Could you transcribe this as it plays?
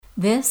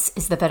This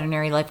is the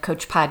Veterinary Life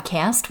Coach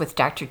Podcast with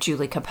Dr.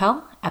 Julie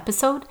Capel,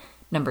 episode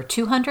number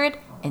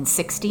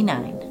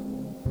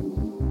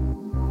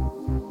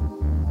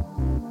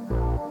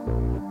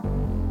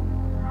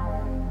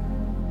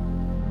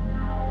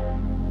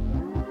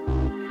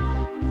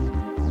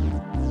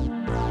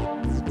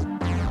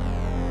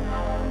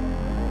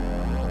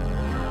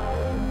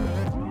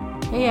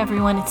Hey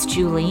everyone, it's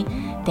Julie.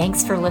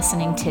 Thanks for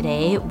listening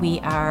today. We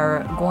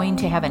are going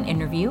to have an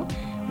interview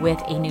with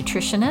a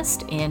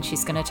nutritionist, and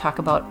she's going to talk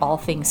about all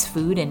things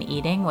food and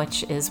eating,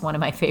 which is one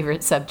of my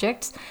favorite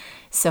subjects.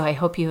 So I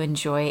hope you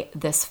enjoy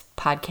this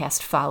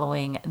podcast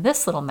following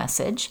this little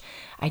message.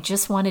 I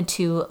just wanted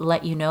to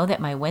let you know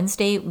that my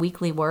Wednesday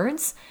weekly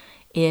words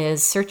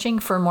is searching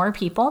for more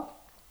people.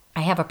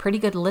 I have a pretty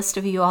good list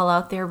of you all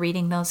out there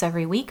reading those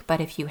every week,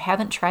 but if you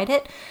haven't tried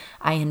it,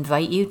 I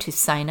invite you to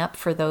sign up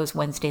for those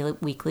Wednesday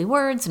weekly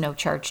words, no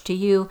charge to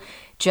you,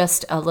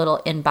 just a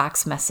little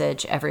inbox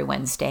message every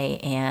Wednesday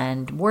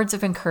and words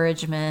of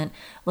encouragement,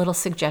 little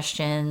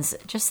suggestions,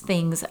 just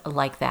things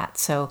like that.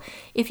 So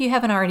if you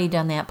haven't already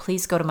done that,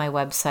 please go to my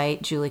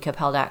website,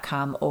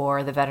 juliecapel.com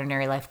or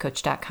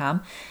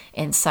theveterinarylifecoach.com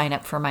and sign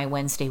up for my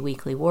Wednesday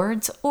weekly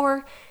words,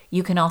 or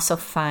you can also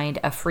find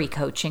a free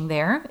coaching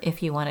there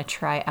if you want to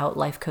try out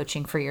life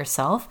coaching for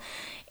yourself.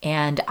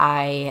 And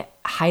I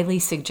highly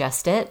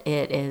suggest it.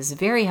 It is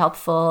very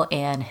helpful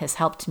and has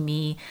helped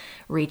me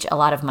reach a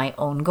lot of my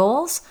own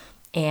goals.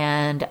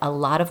 And a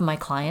lot of my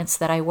clients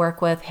that I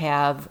work with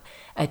have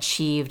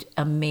achieved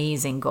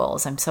amazing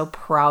goals. I'm so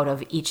proud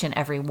of each and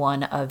every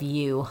one of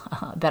you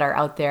that are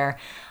out there,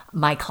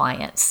 my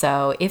clients.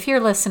 So if you're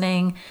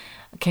listening,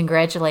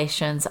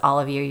 congratulations, all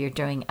of you. You're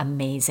doing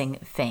amazing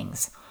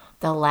things.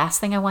 The last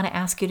thing I want to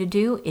ask you to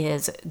do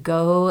is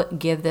go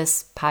give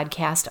this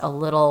podcast a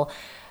little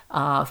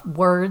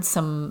words,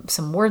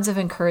 some words of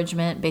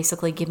encouragement.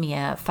 Basically, give me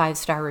a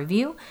 5-star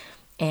review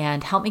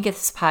and help me get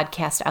this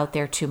podcast out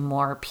there to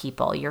more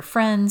people. Your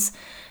friends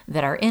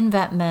that are in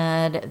vet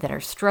med, that are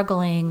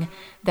struggling.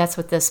 That's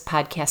what this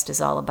podcast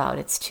is all about.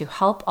 It's to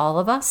help all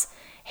of us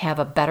have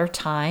a better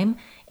time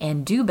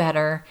and do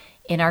better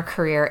in our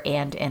career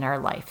and in our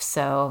life.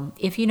 So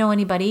if you know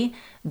anybody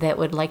that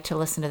would like to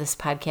listen to this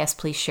podcast,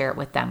 please share it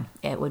with them.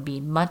 It would be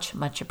much,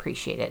 much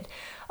appreciated.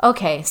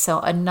 Okay,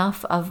 so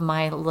enough of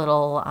my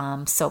little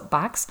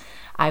soapbox.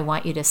 I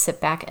want you to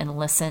sit back and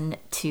listen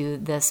to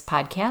this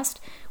podcast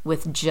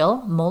with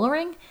Jill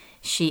Moellering.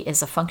 She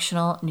is a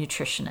functional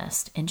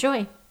nutritionist.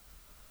 Enjoy.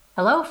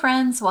 Hello,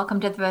 friends. Welcome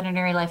to the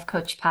Veterinary Life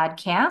Coach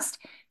Podcast.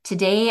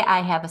 Today,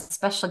 I have a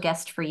special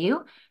guest for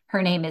you.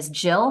 Her name is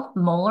Jill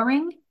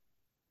Moellering.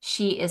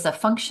 She is a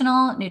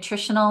functional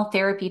nutritional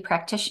therapy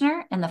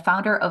practitioner and the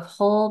founder of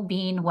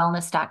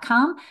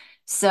WholeBeanWellness.com.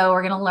 So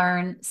we're going to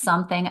learn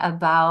something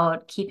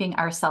about keeping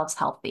ourselves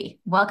healthy.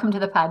 Welcome to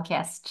the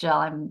podcast, Jill.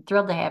 I'm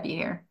thrilled to have you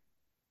here.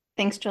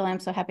 Thanks, Julie. I'm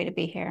so happy to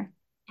be here.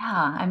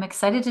 Yeah, I'm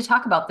excited to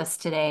talk about this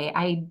today.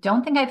 I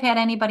don't think I've had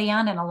anybody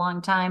on in a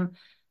long time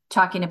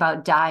talking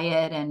about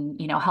diet and,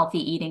 healthy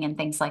eating and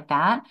things like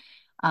that.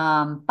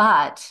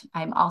 But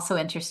I'm also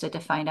interested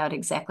to find out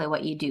exactly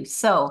what you do.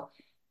 So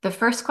the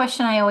first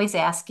question I always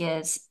ask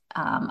is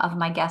of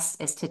my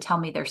guests is to tell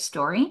me their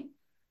story.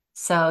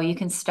 So you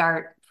can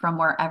start from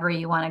wherever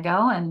you want to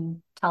go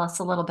and tell us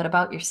a little bit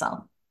about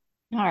yourself.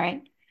 All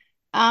right.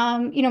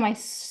 My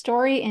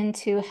story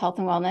into health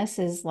and wellness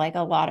is like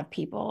a lot of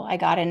people. I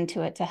got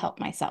into it to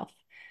help myself.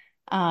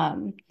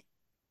 There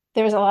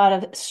was a lot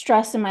of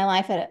stress in my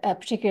life at a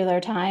particular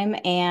time.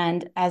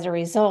 And as a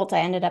result, I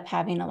ended up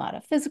having a lot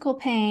of physical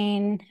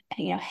pain,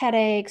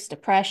 headaches,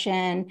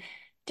 depression,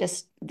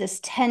 just this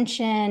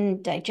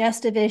tension,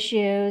 digestive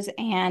issues.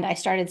 And I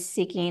started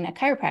seeking a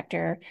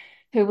chiropractor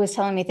who was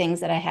telling me things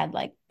that I had,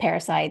 like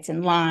parasites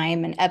and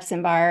Lyme and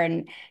Epstein-Barr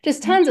and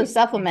just tons of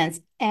supplements.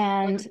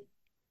 And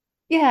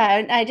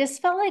yeah, I just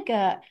felt like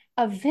a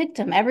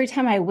victim every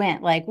time I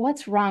went, like,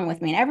 what's wrong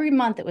with me? And every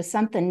month it was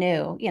something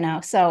new,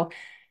 So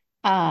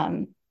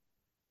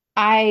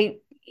I,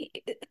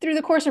 through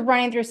the course of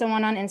running through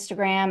someone on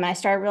Instagram, I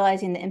started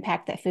realizing the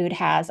impact that food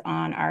has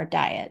on our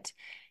diet.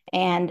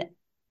 And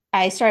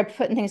I started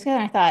putting things together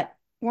and I thought,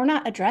 we're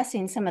not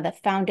addressing some of the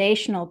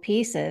foundational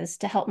pieces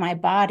to help my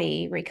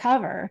body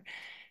recover.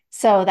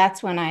 So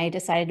that's when I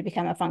decided to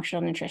become a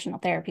functional nutritional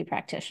therapy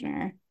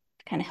practitioner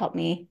to kind of help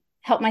me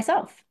help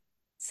myself.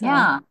 So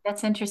Yeah,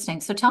 that's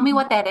interesting. So tell me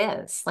what that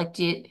is. Like,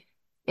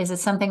 is it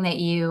something that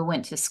you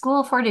went to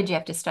school for? Did you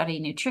have to study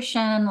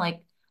nutrition?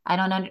 Like, I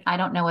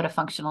don't know what a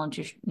functional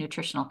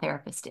nutritional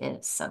therapist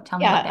is. So tell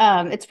me what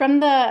that. it's from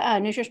the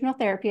Nutritional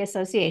Therapy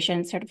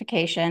Association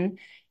certification.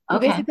 We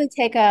Okay. basically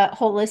take a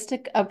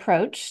holistic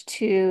approach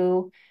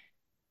to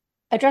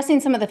addressing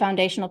some of the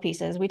foundational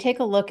pieces. We take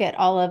a look at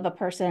all of a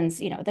person's,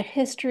 their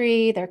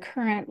history, their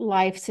current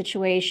life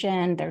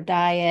situation, their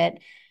diet,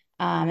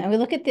 and we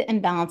look at the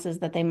imbalances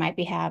that they might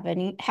be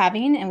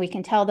having, and we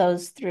can tell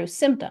those through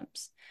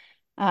symptoms.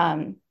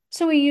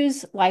 So we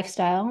use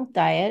lifestyle,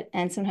 diet,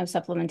 and sometimes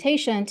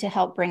supplementation to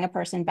help bring a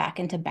person back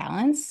into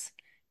balance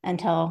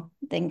until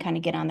they can kind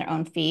of get on their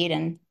own feet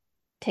and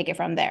take it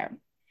from there.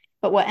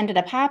 But what ended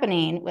up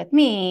happening with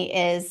me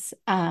is,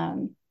 I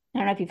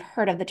don't know if you've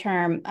heard of the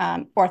term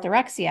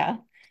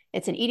orthorexia.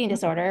 It's an eating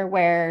disorder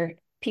where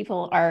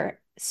people are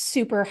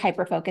super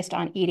hyper focused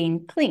on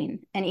eating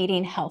clean and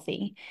eating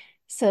healthy.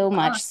 So Oh,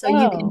 much so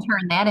you can so,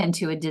 turn that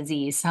into a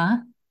disease, huh?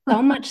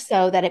 so much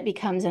so that it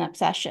becomes an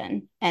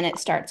obsession and it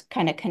starts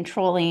kind of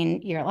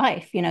controlling your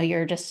life.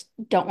 You're just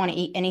don't want to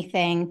eat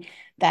anything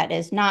that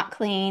is not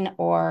clean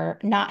or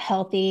not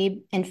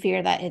healthy in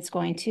fear that it's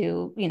going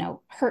to,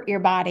 hurt your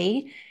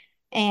body.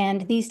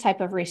 And these type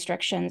of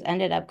restrictions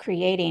ended up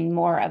creating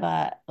more of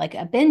a like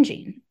a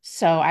binging.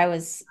 So I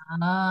was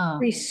Oh,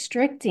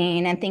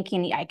 restricting and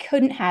thinking I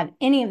couldn't have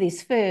any of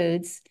these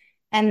foods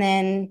and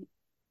then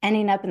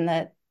ending up in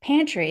the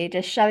pantry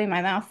just shoving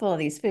my mouth full of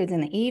these foods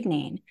in the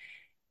evening.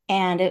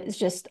 And it was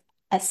just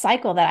a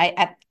cycle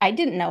that I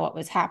didn't know what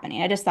was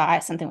happening. I just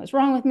thought something was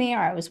wrong with me or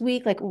I was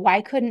weak. Like,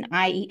 why couldn't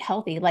I eat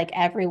healthy like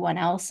everyone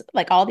else,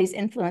 like all these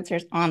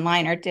influencers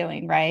online are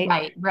doing, right?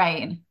 right,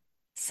 right.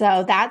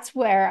 So that's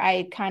where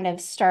I kind of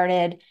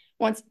started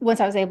once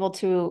I was able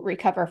to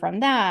recover from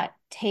that,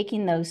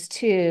 taking those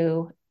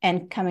two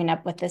and coming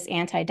up with this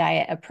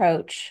anti-diet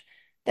approach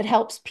that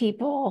helps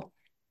people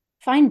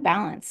find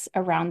balance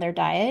around their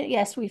diet.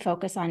 Yes, we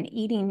focus on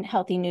eating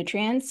healthy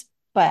nutrients,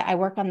 but I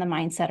work on the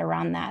mindset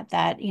around that,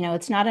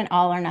 it's not an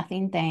all or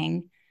nothing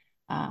thing.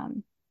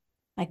 Um,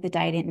 like the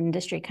diet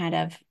industry kind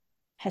of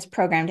has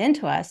programmed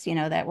into us,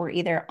 that we're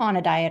either on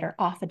a diet or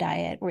off a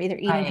diet. We're either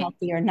eating Right.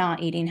 healthy or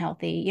not eating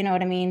healthy. You know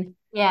what I mean?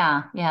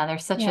 Yeah, yeah,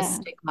 there's such a Yeah.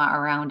 stigma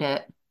around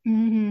it.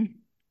 Mm-hmm.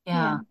 Yeah.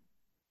 Yeah.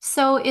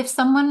 So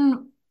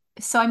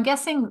so I'm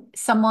guessing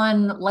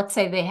someone, let's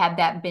say they had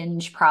that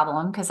binge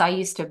problem, because I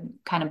used to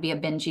kind of be a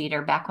binge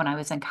eater back when I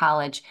was in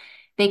college.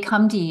 They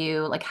come to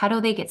you, like, how do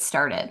they get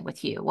started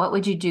with you? What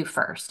would you do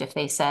first if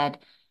they said,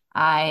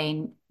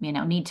 I,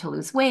 need to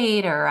lose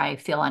weight or I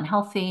feel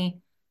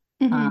unhealthy?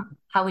 Mm-hmm.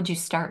 How would you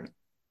start?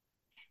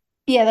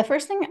 Yeah, the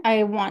first thing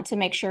I want to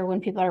make sure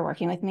when people are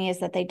working with me is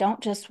that they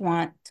don't just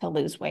want to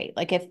lose weight.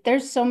 Like if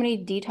there's so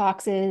many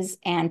detoxes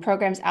and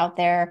programs out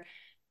there,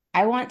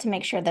 I want to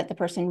make sure that the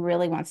person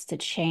really wants to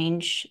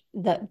change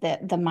the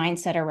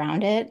mindset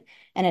around it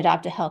and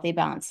adopt a healthy,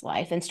 balanced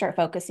life and start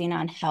focusing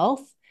on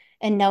health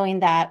and knowing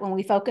that when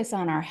we focus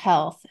on our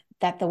health,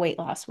 that the weight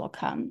loss will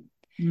come.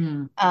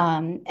 Hmm.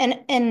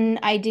 And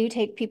I do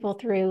take people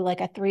through like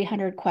a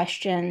 300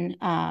 question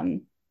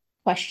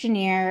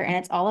questionnaire, and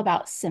it's all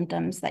about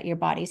symptoms that your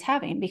body's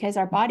having because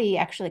our body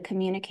actually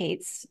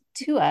communicates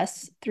to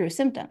us through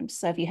symptoms.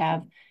 So if you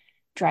have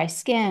dry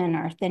skin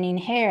or thinning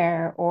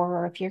hair,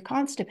 or if you're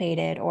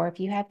constipated, or if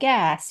you have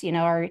gas,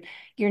 or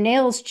your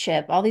nails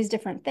chip, all these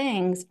different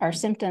things are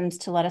symptoms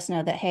to let us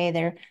know that, hey,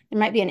 there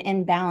might be an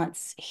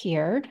imbalance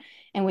here.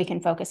 And we can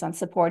focus on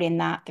supporting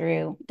that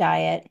through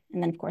diet.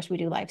 And then, of course, we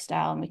do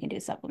lifestyle and we can do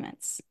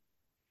supplements.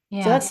 So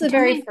Yeah. that's So the tell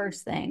very me,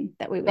 first thing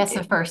that we would that's do.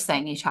 the first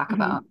thing you talk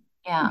about. Mhm.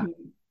 Yeah.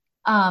 Mhm.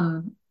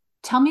 Um,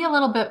 Tell me a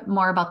little bit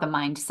more about the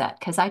mindset,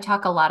 because I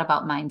talk a lot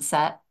about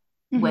mindset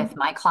with Mhm.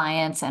 my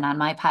clients and on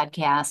my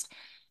podcast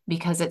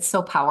because it's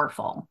so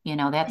powerful.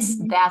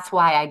 Mhm. That's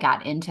why I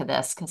got into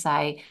this because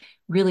I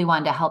really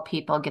wanted to help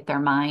people get their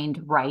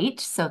mind right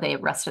so the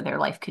rest of their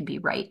life could be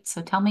right.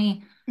 So tell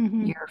me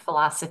Mhm. your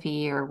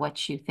philosophy or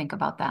what you think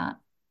about that.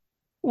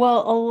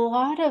 Well, a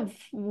lot of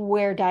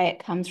where diet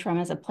comes from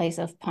is a place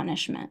of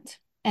punishment.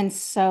 And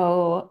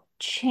so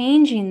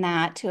changing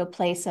that to a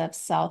place of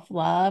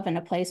self-love and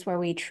a place where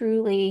we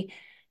truly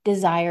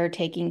desire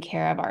taking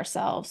care of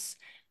ourselves.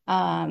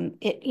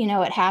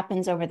 It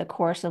happens over the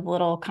course of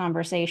little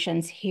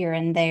conversations here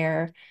and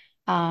there.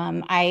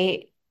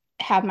 I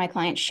have my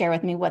clients share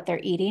with me what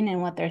they're eating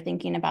and what they're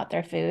thinking about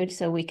their food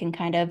so we can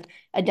kind of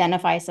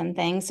identify some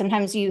things.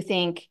 Sometimes you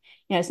think,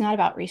 it's not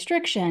about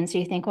restriction. So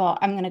you think, well,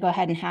 I'm going to go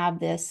ahead and have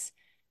this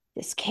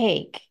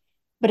cake.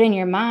 But in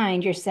your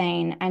mind, you're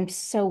saying, I'm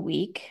so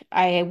weak.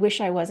 I wish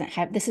I wasn't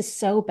have this is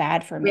so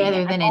bad for me.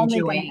 Rather I'm than only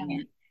gonna enjoying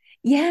have it.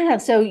 yeah.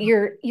 So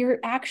you're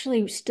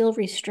actually still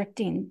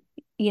restricting,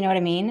 you know what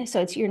I mean?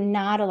 So you're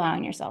not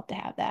allowing yourself to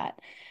have that.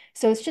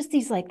 So it's just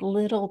these like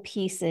little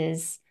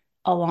pieces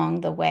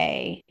along the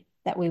way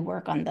that we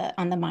work on the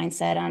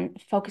mindset, on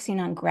focusing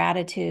on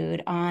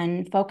gratitude,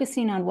 on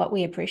focusing on what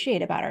we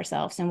appreciate about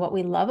ourselves and what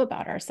we love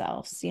about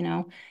ourselves,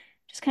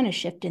 just kind of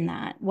shifting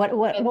that. What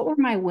were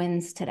my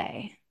wins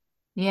today?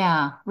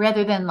 Yeah,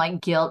 rather than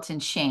like guilt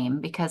and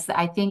shame, because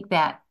I think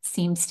that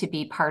seems to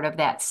be part of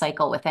that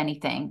cycle with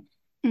anything.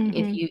 If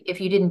Mm-hmm.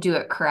 you didn't do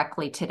it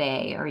correctly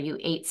today, or you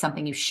ate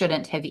something you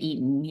shouldn't have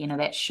eaten,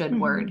 that should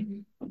word.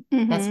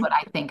 Mm-hmm. That's Mm-hmm. what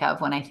I think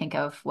of when I think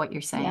of what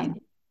you're Yeah.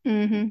 saying.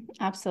 Mm-hmm.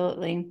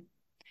 Absolutely.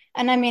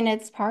 And I mean,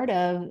 it's part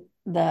of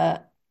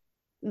the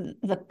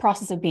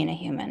process of being a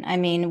human. I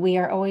mean, we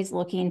are always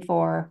looking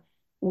for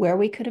where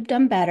we could have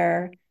done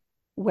better,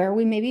 where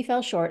we maybe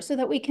fell short so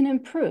that we can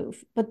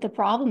improve. But the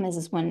problem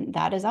is when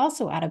that is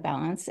also out of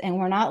balance and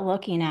we're not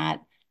looking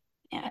at,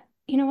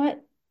 you know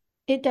what?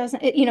 It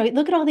doesn't,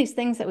 look at all these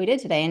things that we did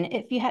today. And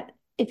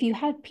if you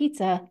had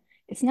pizza,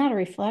 it's not a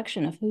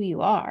reflection of who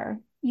you are.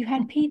 you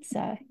had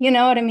pizza. You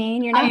know what I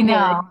mean? You're I not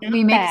good, know. you're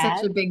We not make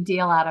such bad. a big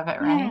deal out of it,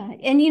 right? Yeah.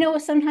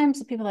 And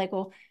sometimes people are like,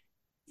 well,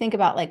 think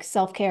about like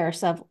self-care or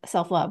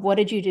self-love. What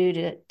did you do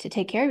to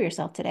take care of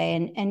yourself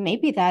today? And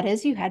maybe that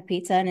is you had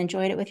pizza and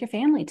enjoyed it with your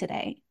family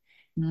today.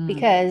 Mm.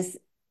 Because,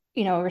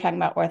 we're talking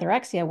about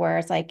orthorexia, where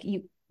it's like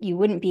you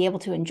wouldn't be able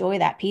to enjoy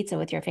that pizza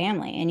with your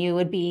family. And you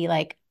would be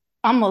like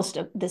almost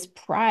this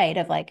pride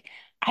of like,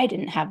 I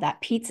didn't have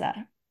that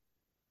pizza.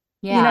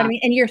 You know what I Yeah. mean?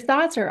 And your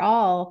thoughts are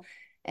all,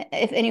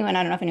 if anyone,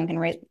 I don't know if anyone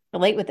can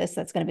relate with this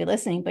that's going to be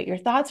listening, but your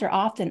thoughts are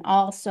often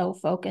all so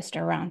focused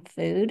around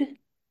food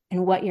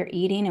and what you're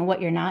eating and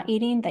what you're not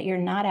eating that you're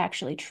not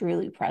actually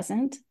truly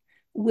present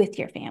with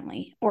your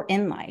family or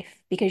in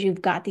life because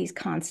you've got these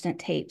constant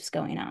tapes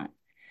going on.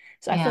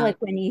 So I feel Yeah.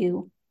 like when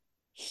you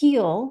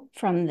heal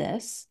from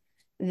this,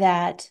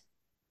 that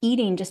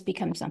eating just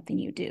becomes something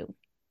you do.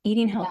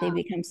 Eating healthy Yeah.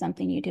 becomes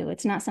something you do.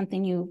 It's not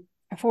something you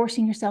are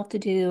forcing yourself to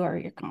do or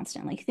you're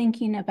constantly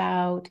thinking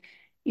about.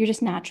 You're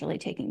just naturally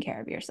taking care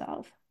of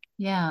yourself.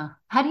 Yeah.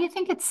 How do you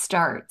think it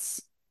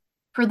starts?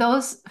 For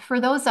those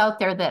out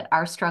there that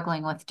are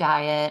struggling with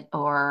diet,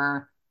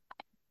 or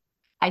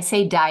I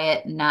say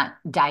diet, not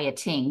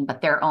dieting,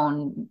 but their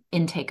own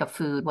intake of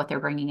food, what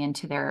they're bringing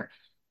into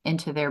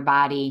their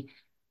body.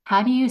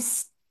 How do you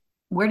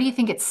where do you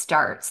think it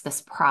starts,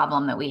 this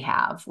problem that we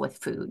have with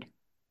food?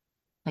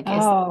 Like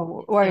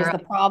Oh, is where does there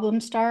the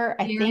problem start?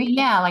 I think,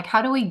 yeah, like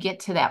how do we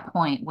get to that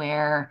point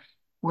where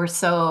we're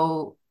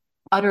so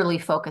utterly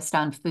focused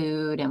on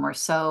food and we're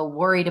so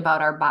worried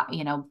about our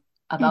body,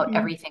 about mhm,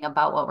 everything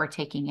about what we're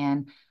taking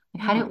in?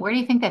 Like yeah. where do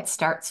you think that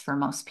starts for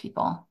most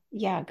people?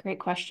 Yeah, great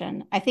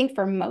question. I think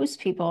for most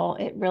people,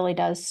 it really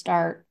does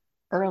start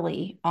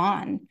early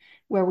on,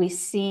 where we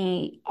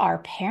see our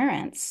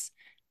parents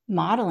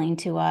modeling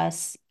to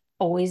us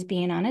always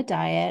being on a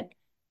diet,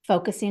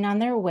 focusing on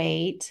their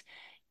weight.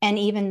 And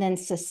even then,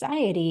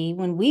 society,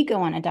 when we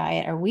go on a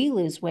diet or we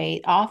lose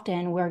weight,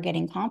 often we're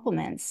getting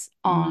compliments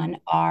Mm, on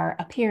our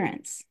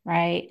appearance,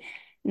 right?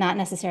 Not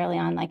necessarily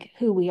on like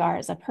who we are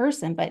as a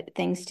person, but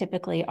things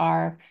typically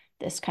are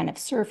this kind of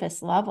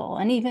surface level.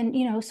 And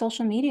even,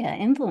 social media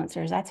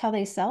influencers, that's how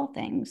they sell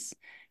things.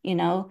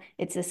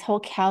 It's this whole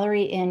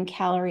calorie in,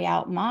 calorie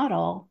out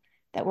model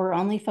that we're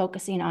only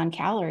focusing on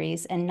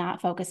calories and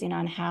not focusing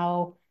on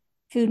how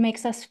food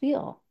makes us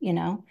feel,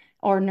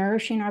 or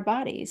nourishing our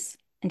bodies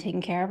and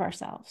taking care of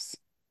ourselves.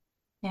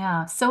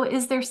 yeah. So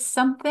is there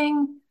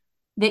something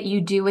that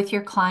you do with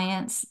your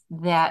clients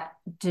that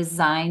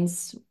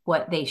designs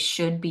what they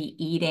should be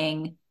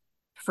eating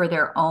for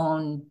their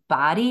own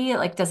body?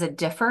 Like, does it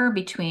differ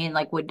between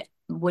like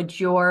would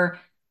your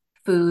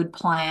food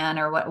plan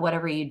or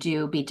whatever you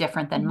do be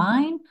different than Mhm.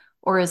 mine?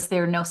 Or is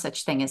there no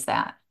such thing as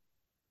that?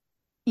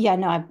 Yeah,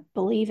 no, I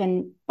believe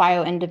in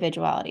bio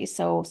individuality.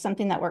 So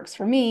something that works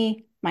for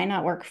me might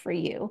not work for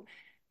you.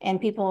 And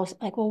people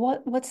like,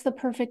 well, what's the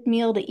perfect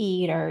meal to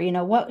eat? Or,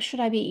 what should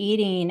I be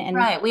eating? And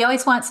Right. We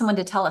always want someone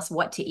to tell us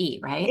what to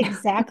eat, right?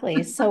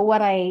 exactly. So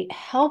what I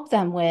help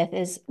them with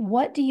is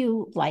what do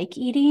you like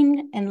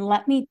eating? And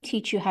let me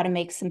teach you how to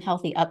make some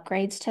healthy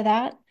upgrades to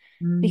that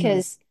Mm,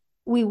 because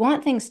we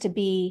want things to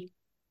be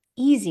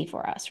easy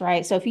for us,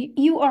 right? So if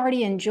you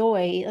already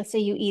enjoy, let's say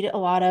you eat a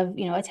lot of,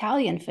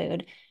 Italian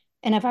food.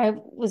 And if I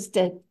was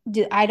to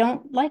do, I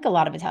don't like a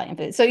lot of Italian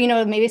food. So,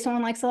 maybe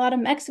someone likes a lot of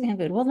Mexican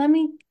food. Well, let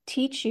me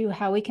teach you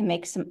how we can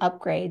make some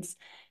upgrades.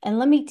 And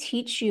let me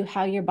teach you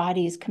how your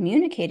body is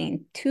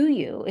communicating to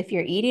you if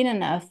you're eating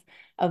enough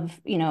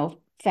of,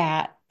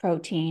 fat,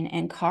 protein,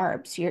 and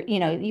carbs.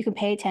 You can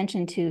pay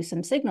attention to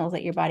some signals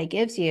that your body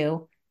gives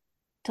you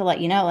to let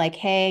you know, like,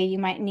 hey, you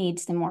might need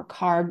some more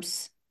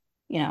carbs,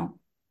 you know,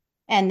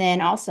 and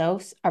then also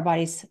our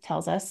bodies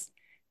tells us,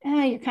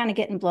 you're kind of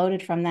getting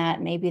bloated from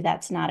that. Maybe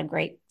that's not a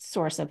great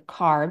source of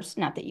carbs.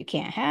 Not that you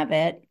can't have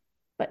it,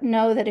 but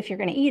know that if you're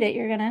going to eat it,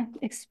 you're going to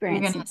you're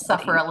experience going some to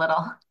suffer bloating. a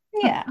little.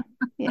 Yeah.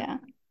 Yeah.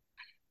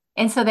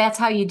 And so that's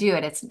how you do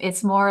it.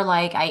 It's more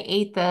like I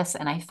ate this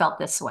and I felt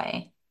this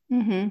way,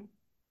 Mm-hmm. and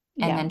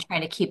Yep. then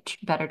trying to keep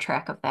better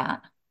track of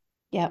that.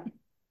 Yep.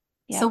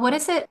 So Yep.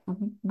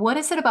 what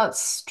is it about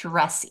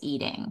stress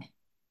eating?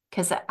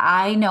 Because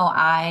I know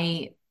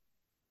I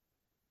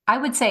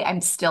would say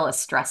I'm still a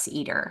stress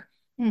eater,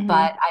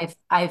 but Mm-hmm.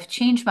 I've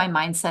changed my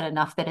mindset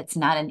enough that it's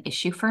not an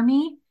issue for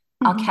me.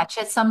 I'll Mm-hmm. catch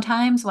it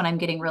sometimes when I'm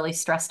getting really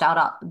stressed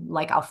out.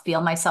 I'll feel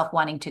myself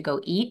wanting to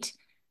go eat,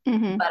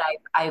 Mm-hmm. but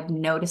I've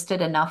noticed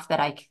it enough that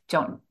I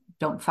don't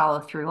follow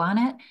through on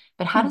it.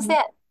 But Mm-hmm.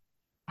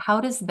 how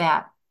does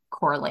that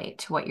correlate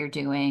to what you're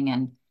doing,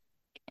 and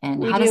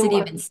We how does do it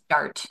work. even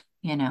start,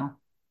 you know?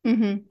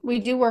 We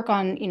do work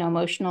on,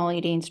 emotional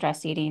eating,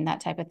 stress eating,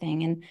 that type of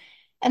thing.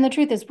 And the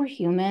truth is we're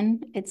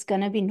human. It's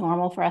going to be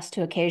normal for us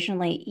to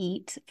occasionally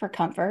eat for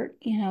comfort,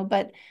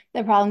 but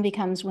the problem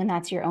becomes when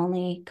that's your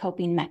only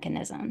coping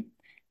mechanism,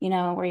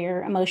 where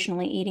you're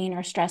emotionally eating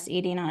or stress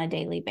eating on a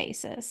daily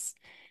basis.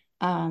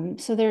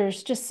 So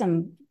there's just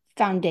some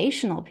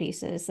foundational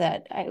pieces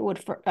that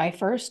I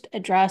first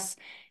address,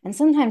 and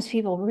sometimes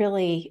people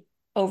really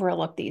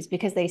overlook these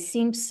because they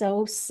seem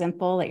so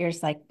simple that you're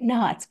just like,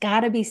 no, it's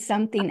got to be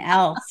something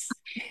else.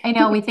 I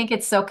know we think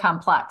it's so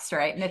complex,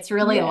 right? And it's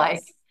really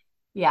like, Yes.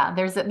 yeah,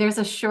 there's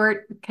a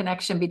short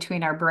connection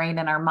between our brain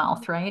and our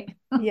mouth, right?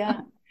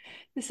 Yeah.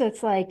 So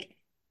it's like,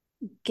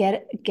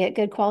 get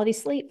good quality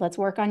sleep. Let's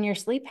work on your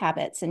sleep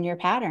habits and your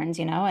patterns,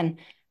 and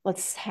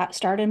let's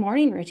start a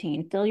morning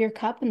routine. Fill your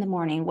cup in the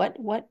morning.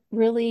 What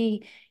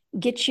really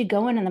gets you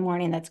going in the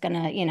morning that's going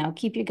to,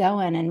 keep you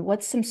going? And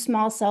what's some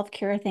small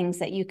self-care things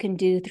that you can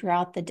do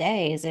throughout the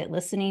day? Is it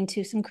listening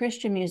to some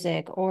Christian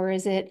music, or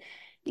is it,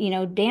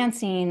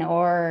 dancing,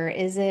 or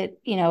is it,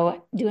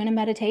 doing a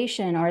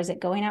meditation, or is it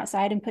going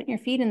outside and putting your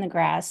feet in the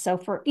grass? So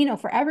for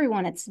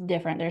everyone it's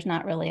different. There's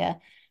not really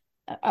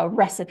a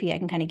recipe I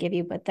can kind of give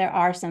you, but there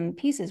are some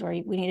pieces where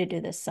we need to do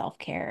this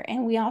self-care.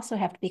 And we also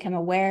have to become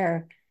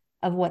aware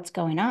of what's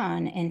going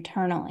on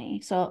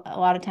internally. So a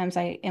lot of times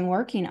I am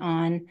working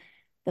on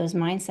those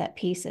mindset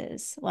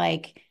pieces,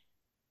 like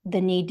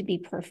the need to be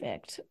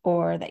perfect,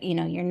 or that,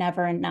 you're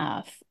never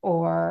enough,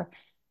 or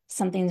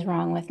something's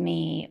wrong with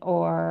me,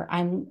 or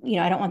I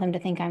don't want them to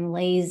think I'm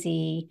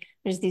lazy.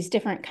 There's these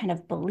different kind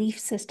of belief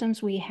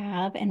systems we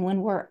have. And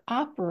when we're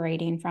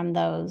operating from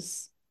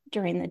those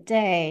during the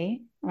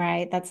day,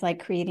 right, that's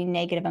like creating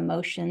negative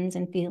emotions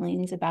and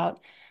feelings about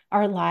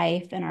our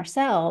life and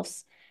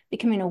ourselves.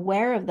 Becoming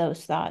aware of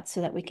those thoughts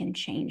so that we can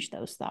change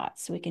those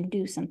thoughts, so we can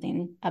do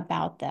something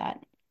about that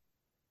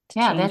to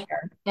Yeah, change that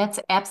our. that's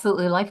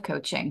absolutely life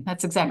coaching.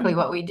 That's exactly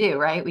what Mhm. we do,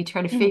 right? We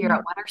try to figure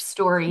out Mhm. what our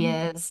story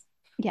is,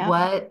 Yep.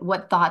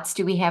 what thoughts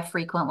do we have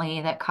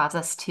frequently that cause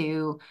us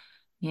to,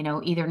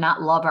 either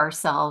not love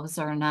ourselves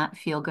or not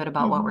feel good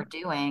about what we're Mhm.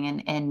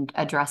 doing and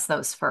address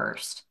those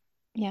first.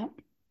 Yep.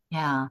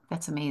 Yeah,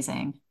 that's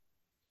amazing.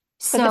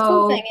 But the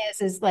cool thing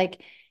So, is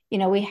like,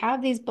 we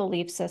have these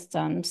belief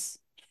systems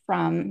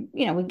from,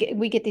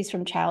 we get these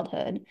from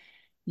childhood.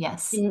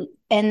 yes.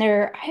 And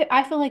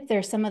I feel like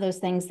there's some of those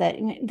things that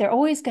they're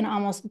always going to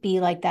almost be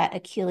like that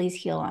Achilles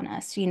heel on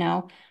us,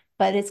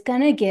 but it's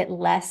going to get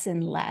less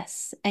and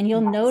less. And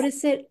you'll Yes.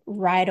 notice it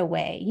right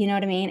away. You know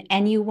what I mean?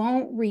 And you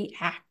won't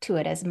react to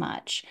it as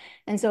much.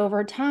 And so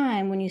over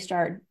time, when you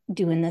start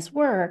doing this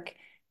work,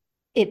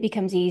 it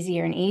becomes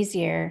easier and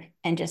easier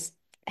and just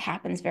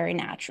happens very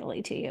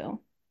naturally to you.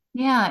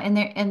 Yeah,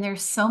 and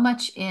there's so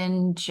much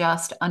in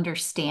just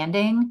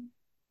understanding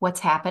what's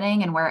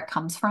happening and where it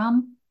comes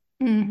from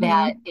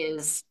that Mm-hmm.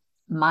 is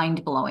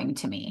mind-blowing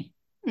to me.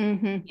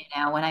 Mm-hmm.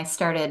 When I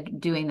started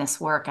doing this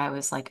work, I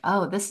was like,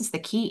 oh, this is the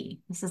key.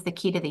 This is the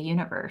key to the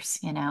universe,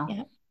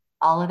 Yeah.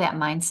 all of that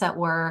mindset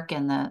work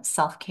and the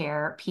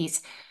self-care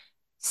piece.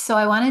 So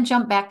I want to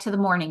jump back to the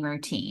morning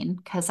routine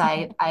because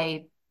Okay.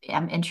 I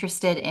am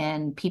interested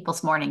in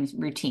people's morning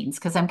routines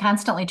because I'm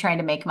constantly trying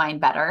to make mine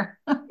better.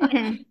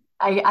 Mhm.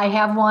 I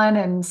have one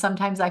and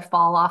sometimes I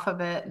fall off of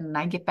it and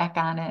I get back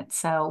on it.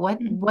 So what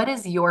Mhm.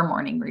 is your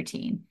morning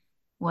routine?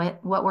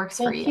 What works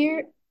for Well,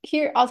 you?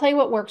 here, I'll tell you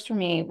what works for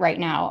me right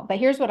now. But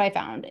here's what I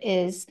found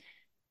is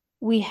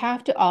we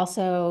have to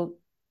also,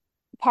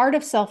 part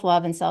of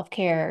self-love and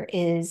self-care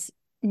is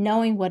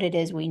knowing what it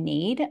is we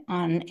need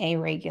on a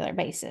regular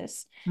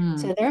basis. Hmm,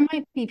 So there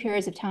might be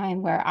periods of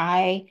time where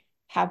I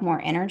have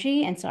more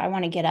energy, and so I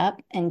want to get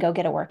up and go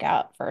get a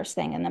workout first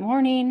thing in the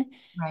morning.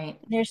 right.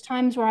 There's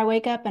times where I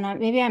wake up and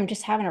maybe I'm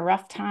just having a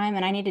rough time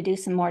and I need to do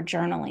some more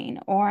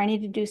journaling, or I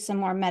need to do some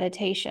more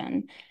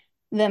meditation.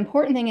 The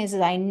important thing is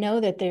that I know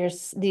that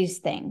there's these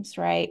things,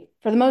 right?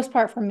 For the most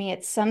part, for me,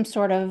 it's some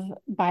sort of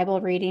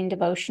Bible reading,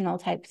 devotional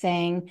type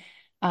thing,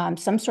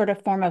 some sort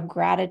of form of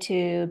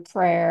gratitude,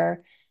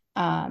 prayer.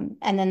 And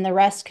then the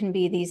rest can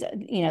be these,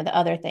 the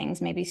other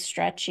things, maybe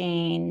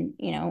stretching,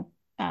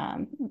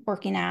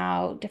 working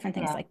out, different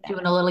things Yeah. like that.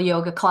 Doing a little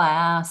yoga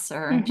class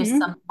or just Hmm.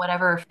 some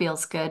whatever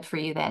feels good for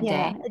you that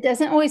Yeah, day. it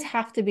doesn't always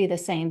have to be the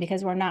same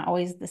because we're not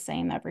always the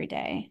same every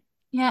day.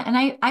 Yeah,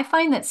 and I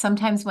find that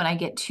sometimes when I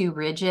get too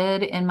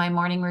rigid in my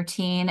morning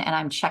routine and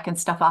I'm checking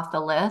stuff off the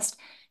list,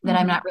 that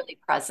I'm Hmm. not really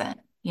present.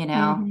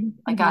 Hmm.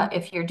 Like Hmm.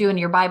 if you're doing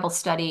your Bible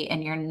study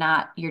and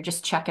you're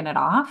just checking it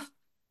off,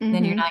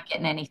 then you're Hmm. not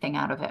getting anything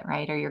out of it,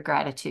 right? Or your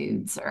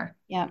gratitudes or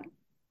Yeah.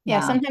 Yeah,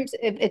 yeah. sometimes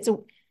if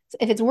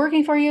it's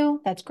working for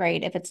you, that's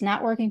great. If it's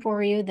not working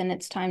for you, then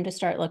it's time to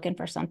start looking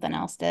for something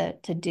else to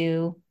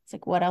do. It's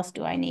like, what else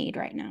do I need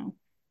right now?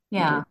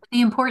 And do Yeah.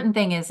 The important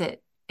thing is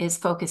it is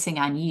focusing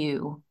on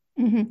you.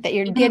 that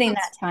you're Even if getting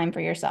that it's time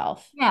for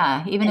yourself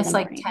yeah, even if in the it's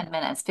like morning. 10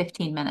 minutes,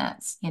 15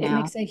 minutes. It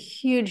makes a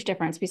huge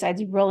difference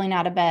besides rolling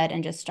out of bed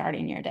and just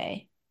starting your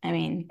day. I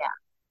mean,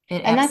 Yeah,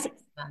 it and that's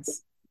absolutely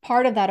does.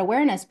 part of that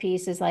awareness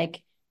piece is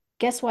like,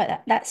 guess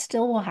what? That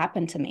still will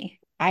happen to me.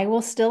 I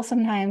will still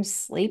sometimes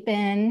sleep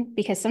in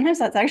because sometimes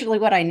that's actually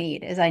what I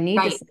need is I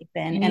need to Right. sleep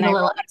in You and need a I little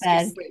roll out of extra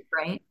bed, sleep,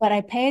 right? but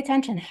I pay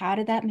attention. How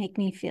did that make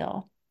me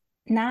feel?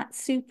 Not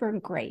super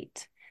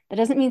great. That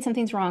doesn't mean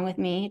something's wrong with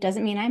me. It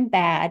doesn't mean I'm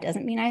bad. It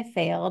doesn't mean I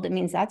failed. It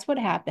means that's what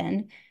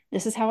happened.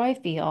 This is how I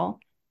feel.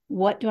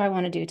 What do I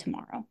want to do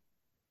tomorrow?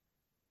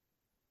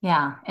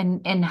 Yeah.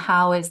 And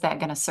how is that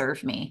going to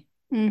serve me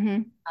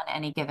Mm-hmm. on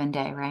any given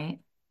day, right?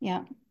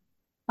 Yeah.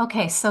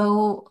 Okay,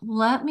 so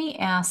let me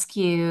ask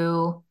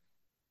you,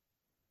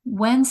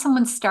 when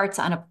someone starts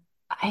on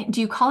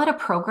do you call it a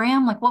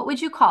program? Like, what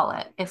would you call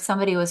it if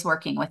somebody was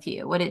working with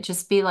you? Would it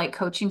just be like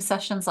coaching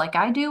sessions like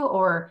I do,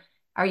 or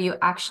are you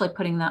actually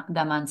putting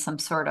them on some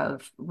sort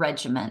of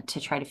regiment to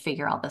try to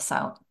figure all this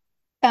out?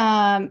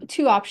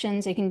 Two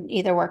options. You can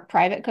either work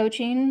private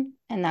coaching,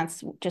 and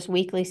that's just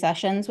weekly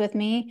sessions with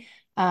me,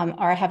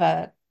 or I have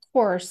a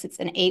course. It's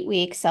an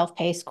 8-week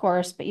self-paced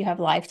course, but you have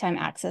lifetime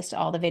access to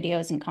all the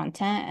videos and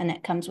content, and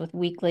it comes with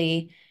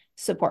weekly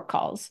support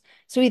calls.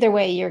 So either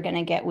way, you're going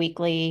to get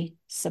weekly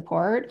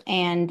support,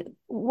 and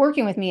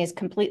working with me is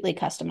completely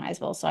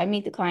customizable. So I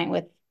meet the client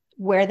with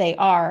where they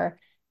are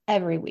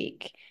every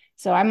week.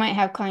 So I might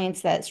have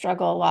clients that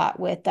struggle a lot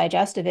with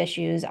digestive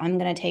issues. I'm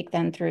going to take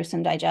them through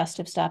some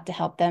digestive stuff to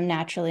help them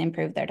naturally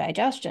improve their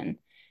digestion.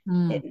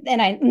 Mm,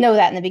 And I know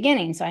that in the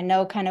beginning, so I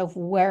know kind of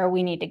where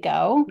we need to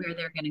go. where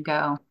they're going to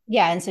go.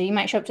 Yeah, and so you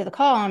might show up to the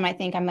call and might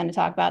think I'm going to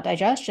talk about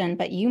digestion,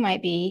 but you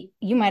might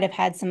have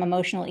had some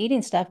emotional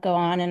eating stuff go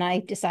on, and I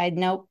decide,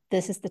 nope,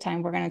 this is the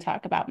time we're going to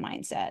talk about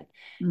mindset.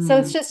 So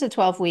it's Mm, just a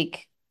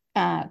 12-week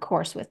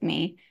course with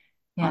me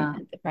on yeah,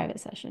 the private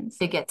sessions.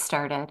 to get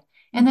started.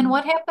 And then Mhm.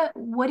 what happened?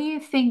 What do you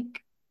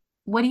think,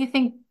 why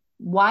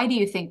do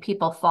you think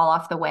people fall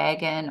off the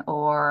wagon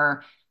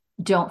or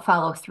don't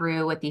follow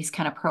through with these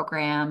kind of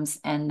programs?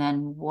 And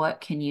then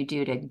what can you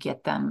do to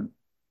get them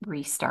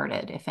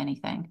restarted, if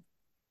anything?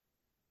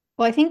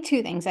 Well, I think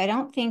two things. I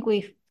don't think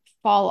we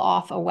fall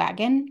off a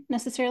wagon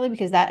necessarily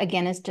because that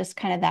again is just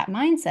kind of that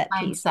mindset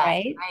piece, Mindset,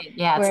 right? right?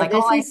 Yeah, it's Where like,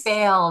 oh, this I is,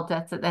 failed.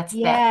 That's that.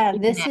 yeah,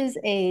 Isn't this it? is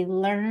a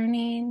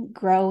learning,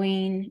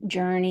 growing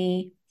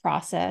journey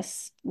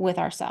process with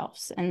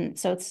ourselves. And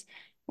so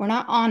we're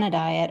not on a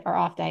diet or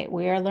off diet.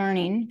 We are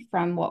learning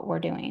from what we're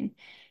doing.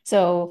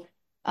 So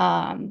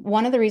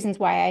one of the reasons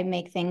why I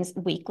make things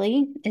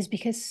weekly is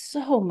because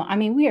I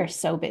mean, we are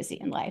so busy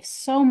in life.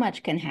 So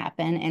much can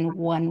happen in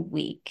one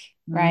week,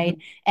 right?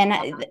 Mhm. And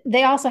Yeah.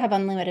 they also have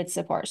unlimited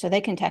support. So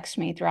they can text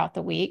me throughout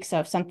the week. So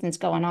if something's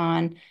going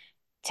on,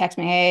 text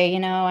me, hey,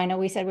 I know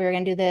we said we were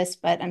going to do this,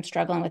 but I'm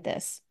struggling with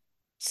this.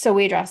 So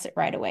we address it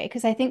right away.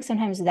 Because I think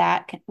sometimes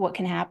what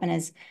can happen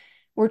is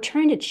we're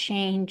trying to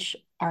change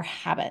our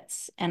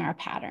habits and our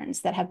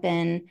patterns that have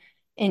been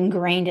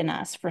ingrained in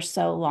us for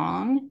so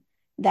long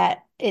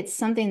that it's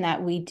something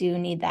that we do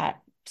need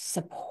that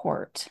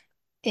support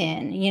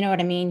in. You know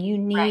what I mean? You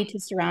need Right. to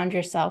surround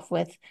yourself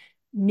with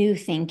new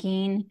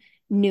thinking,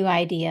 new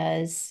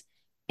ideas,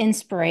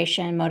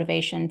 inspiration,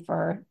 motivation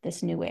for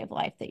this new way of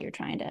life that you're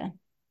trying to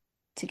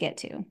get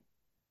to.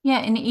 Yeah,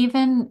 and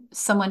even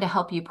someone to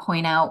help you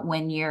point out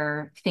when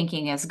your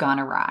thinking has gone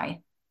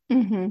awry,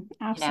 because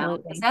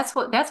Absolutely. that's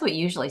what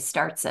usually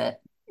starts it,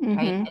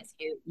 right? Mm-hmm. Is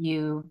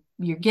you're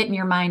getting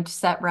your mind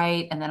set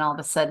right, and then all of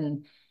a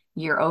sudden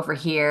you're over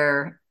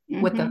here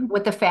with the Mm-hmm.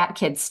 with the fat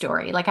kid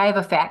story. Like I have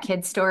a fat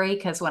kid story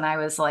because when I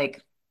was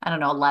like, I don't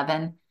know,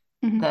 11,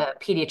 Mm-hmm. the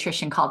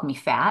pediatrician called me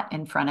fat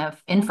in front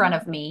of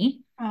Oh,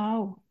 me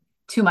oh,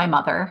 to my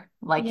mother,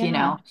 like,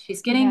 yeah.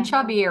 she's getting Yeah.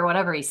 chubby or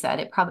whatever he said.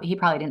 He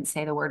probably didn't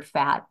say the word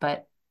fat,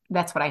 but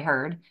that's what I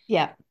heard.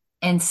 Yeah.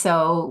 And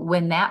so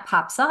when that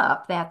pops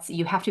up,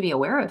 you have to be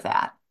aware of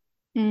that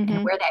and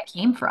Mm-hmm. where that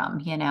came from,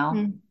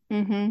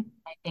 Mm-hmm.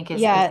 I think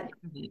is Yeah.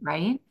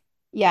 right.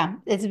 Yeah,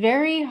 it's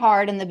very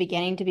hard in the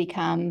beginning to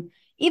become,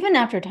 even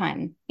after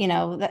time,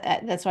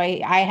 that's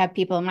why I have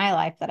people in my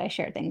life that I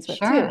share things with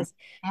too, Sure. is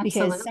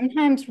because Absolutely.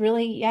 sometimes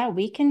really, yeah,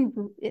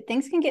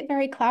 things can get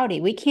very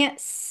cloudy. We can't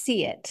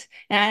see it.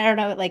 And I don't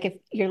know, like if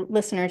your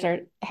listeners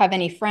have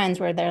any friends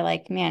where they're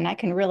like, man, I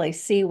can really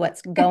see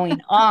what's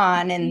going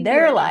on in Easier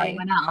their than life.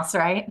 anyone else,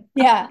 right?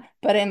 Yeah,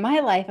 but in my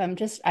life,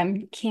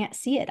 I can't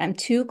see it. I'm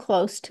too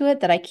close to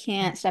it that I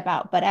can't step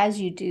out. But as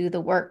you do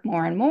the work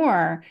more and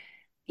more,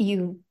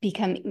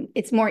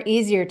 it's more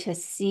easier to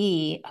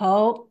see,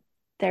 oh,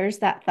 there's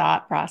that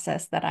thought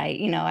process that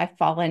I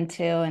fall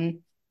into. And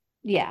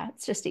yeah,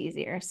 it's just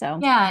easier.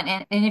 So,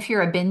 Yeah, and if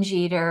you're a binge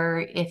eater,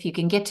 if you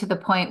can get to the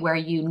point where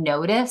you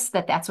notice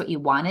that that's what you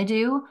want to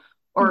do,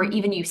 or mhm,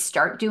 even you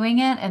start doing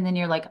it, and then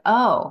you're like,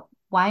 oh,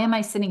 why am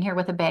I sitting here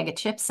with a bag of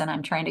chips and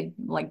I'm trying to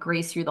like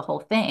graze through the whole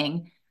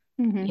thing,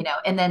 mhm,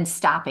 and then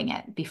stopping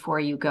it before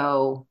you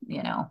go,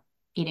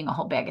 eating a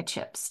whole bag of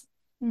chips.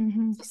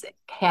 mhm, Just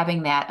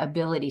having that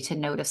ability to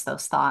notice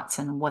those thoughts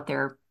and what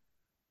they're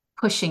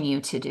pushing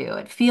you to do.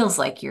 It feels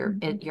like you're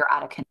mhm. it, you're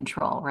out of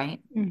control,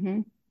 right?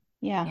 Mm-hmm.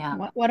 Yeah. Yeah.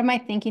 What am I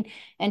thinking?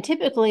 And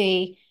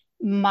typically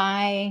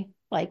my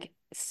like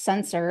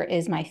sensor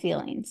is my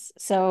feelings.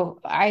 So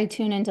I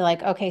tune into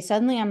like, okay,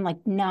 suddenly I'm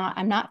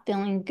not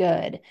feeling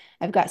good.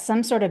 I've got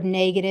some sort of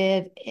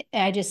negative.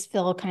 I just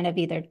feel kind of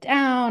either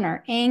down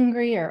or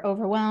angry or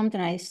overwhelmed.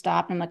 And I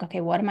stop and I'm like,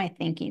 okay, what am I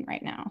thinking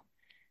right now?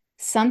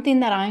 Something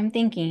that I'm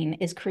thinking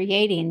is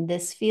creating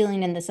this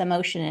feeling and this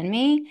emotion in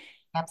me.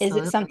 Is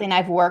it Absolutely. something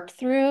I've worked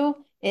through?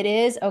 It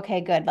is.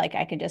 Okay, good. Like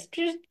I can just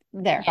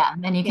there. Yeah,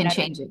 and then you You can know what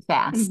I change it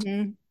fast.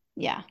 mean?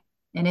 Yeah.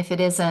 And if it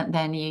isn't,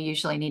 then you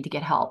usually need to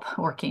get help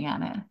working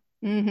on it.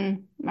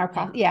 Mm-hmm.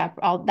 Yeah.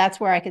 Yeah. That's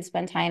where I could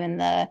spend time in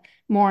the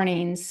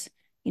mornings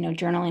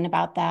journaling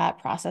about that,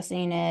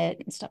 processing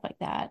it and stuff like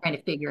that. Trying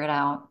to figure it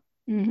out.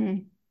 Hmm.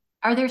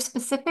 Are there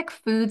specific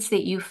foods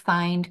that you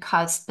find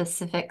cause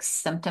specific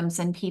symptoms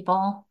in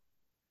people?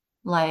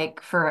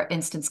 Like, for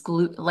instance,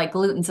 like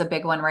gluten's a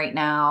big one right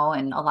now,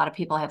 and a lot of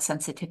people have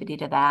sensitivity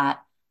to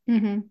that.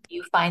 Hmm. Do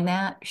you find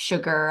that?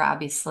 Sugar,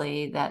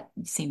 obviously, that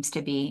seems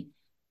to be,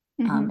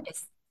 Hmm.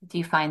 is, do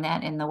you find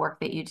that in the work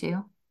that you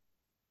do?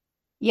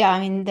 Yeah, I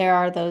mean, there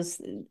are those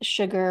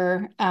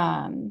sugar.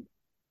 I'm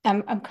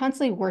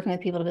constantly working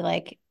with people to be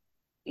like,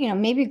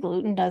 maybe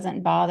gluten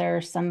doesn't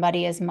bother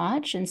somebody as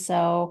much, and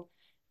so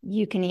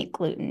you can eat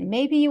gluten.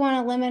 Maybe you want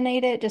to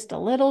eliminate it just a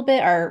little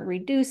bit or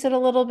reduce it a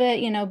little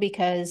bit,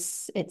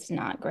 because it's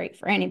not great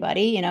for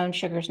anybody, and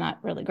sugar's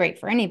not really great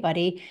for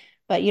anybody,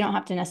 but you don't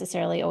have to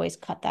necessarily always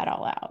cut that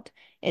all out.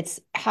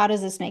 It's how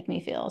does this make me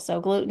feel?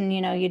 So gluten,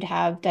 you'd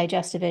have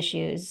digestive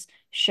issues,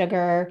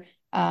 sugar,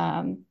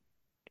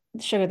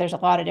 there's a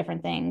lot of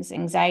different things,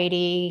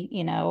 anxiety,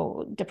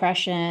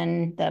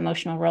 depression, the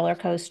emotional roller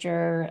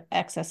coaster,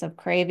 excessive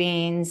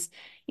cravings,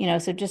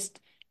 so just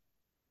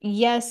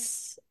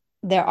yes,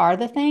 there are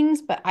the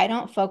things, but I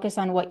don't focus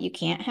on what you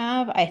can't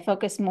have. I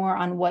focus more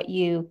on what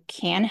you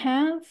can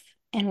have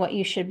and what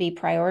you should be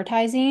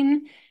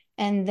prioritizing,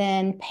 and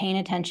then paying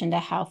attention to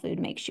how food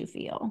makes you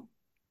feel.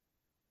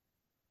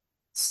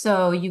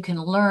 So you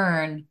can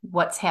learn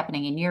what's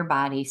happening in your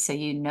body so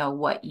you know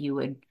what you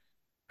would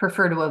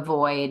prefer to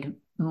avoid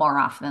more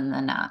often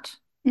than not.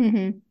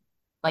 Mm-hmm.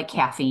 Like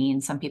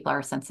caffeine, some people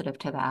are sensitive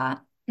to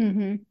that,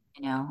 Mm-hmm.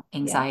 Yeah.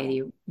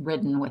 anxiety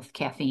ridden with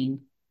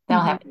caffeine.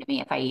 That'll Mm-hmm. happen to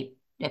me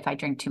if I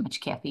drink too much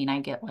caffeine,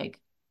 I get like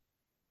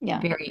Yeah.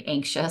 very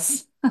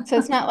anxious. So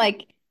it's not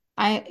like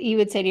you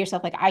would say to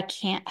yourself, like, I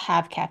can't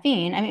have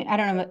caffeine. I mean, I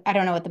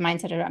don't know what the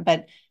mindset is,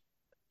 but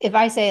if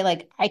I say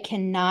like I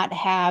cannot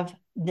have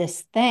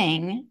this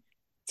thing,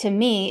 to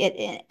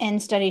me,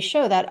 and studies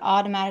show that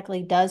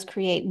automatically does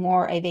create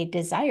more of a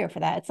desire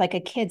for that. It's like a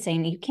kid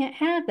saying, you can't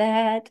have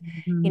that,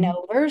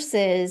 Mhm.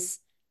 versus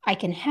I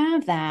can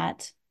have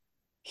that.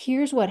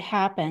 Here's what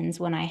happens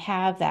when I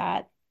have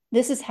that.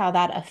 This is how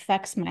that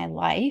affects my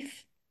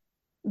life.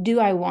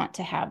 Do I want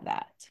to have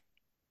that?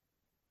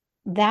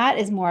 That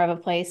is more of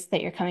a place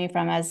that you're coming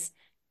from as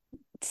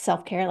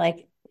self-care.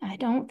 Like, I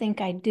don't think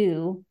I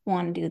do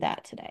want to do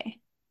that today.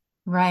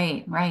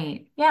 Right,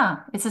 right.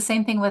 Yeah, it's the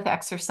same thing with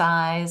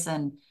exercise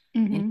and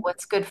Hmm.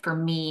 what's good for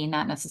me,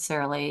 not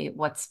necessarily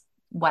what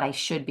I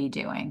should be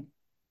doing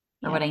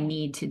or Yeah. what I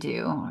need to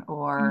do Mm.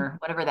 or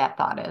whatever that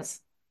thought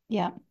is.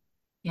 Yeah.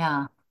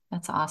 Yeah,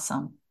 that's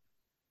awesome.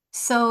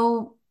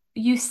 So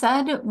you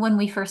said when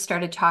we first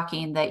started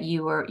talking that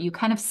you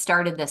kind of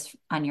started this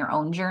on your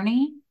own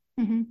journey.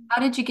 Hmm.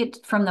 How did you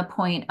get from the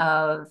point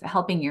of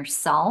helping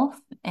yourself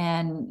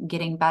and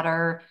getting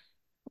better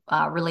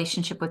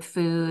relationship with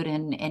food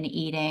and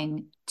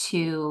eating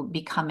to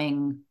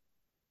becoming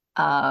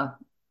a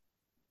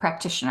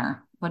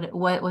practitioner? What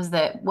was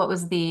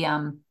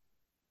the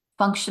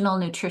functional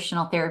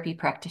nutritional therapy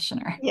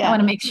practitioner? I want Yeah.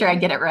 to make sure I Yeah.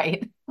 get it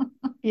right.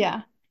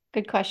 Yeah.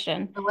 Good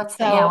question. So what's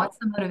So,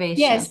 the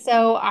motivation? yes,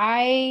 so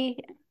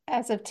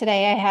as of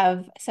today, I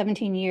have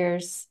 17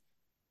 years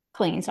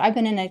clean. So I've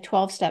been in a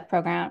 12-step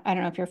program. I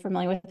don't know if you're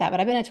familiar with that,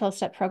 but I've been in a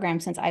 12-step program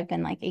since I've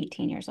been like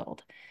 18 years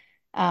old,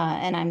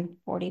 and I'm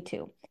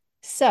 42.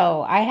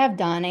 So I have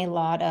done a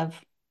lot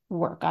of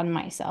work on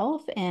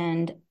myself.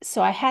 And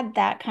so I had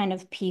that kind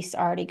of piece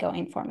already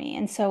going for me.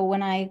 And so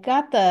when I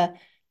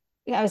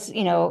was,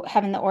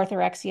 having the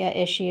orthorexia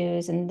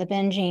issues and the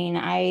binging,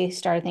 I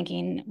started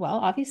thinking, well,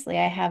 obviously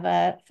I have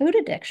a food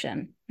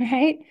addiction,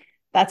 right?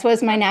 That's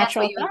was my That's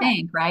what natural you would thought.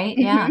 think, right?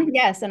 Yeah. Mhm,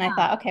 yes. And I Yeah.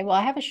 thought, okay, well,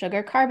 I have a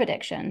sugar carb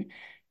addiction.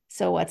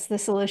 So what's the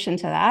solution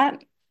to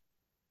that?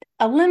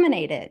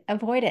 Eliminate it,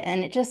 avoid it.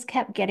 And it just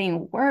kept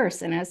getting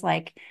worse. And I was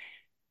like,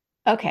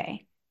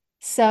 okay.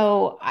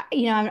 So,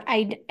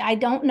 I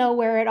don't know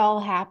where it all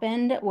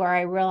happened, where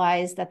I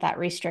realized that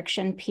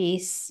restriction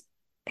piece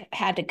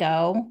had to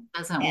go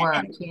Doesn't and, work.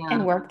 and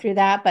Yeah. work through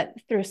that. But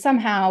through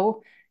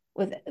somehow,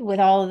 with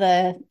all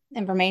the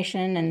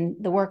information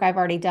and the work I've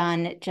already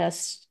done, it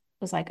just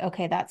was like,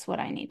 okay, that's what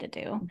I need to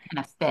do. Kind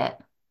of fit.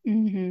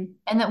 Hmm.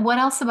 And then what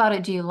else about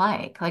it do you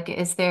like? Like,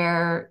 is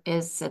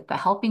it the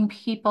helping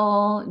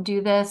people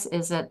do this?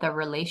 Is it the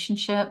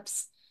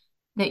relationships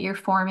that you're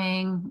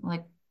forming?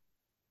 Like,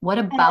 what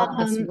about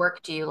this Um,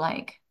 work do you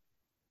like?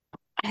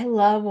 I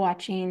love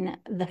watching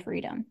the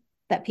freedom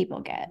that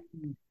people get.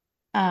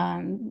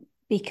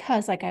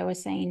 Because like I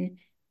was saying,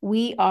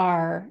 we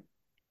are,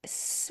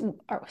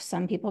 or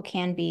some people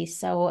can be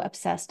so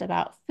obsessed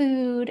about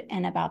food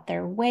and about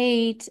their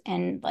weight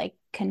and like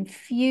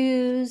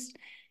confused.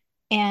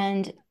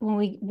 And when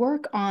we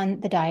work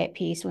on the diet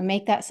piece, we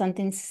make that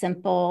something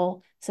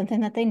simple,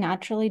 something that they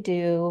naturally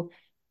do,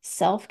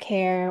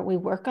 self-care, we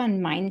work on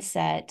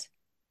mindset.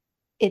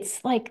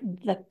 It's like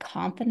the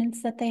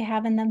confidence that they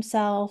have in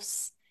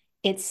themselves.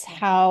 It's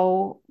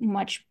how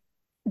much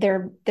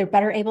they're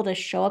better able to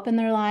show up in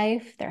their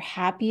life. They're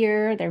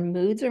happier, their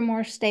moods are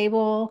more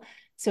stable.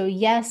 So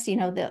yes,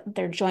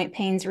 their joint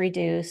pain's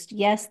reduced.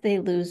 Yes, they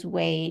lose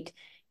weight.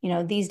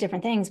 these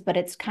different things, but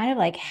it's kind of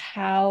like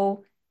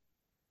how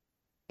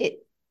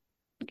it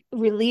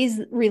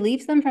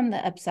relieves them from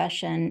the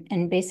obsession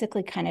and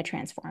basically kind of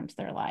transforms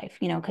their life,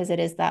 because it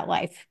is that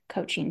life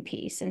coaching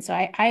piece. And so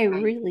I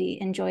Right.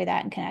 really enjoy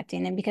that and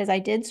connecting. And because I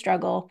did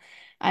struggle,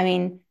 I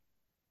mean,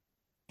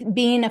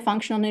 being a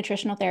functional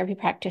nutritional therapy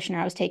practitioner,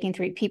 I was taking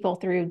people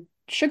through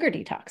sugar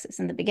detoxes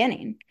in the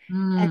beginning.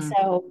 And Mm,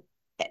 so,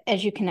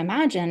 as you can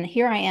imagine,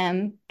 here I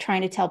am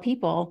trying to tell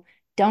people,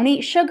 don't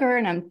eat sugar.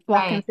 And I'm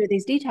walking them right. through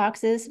these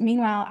detoxes.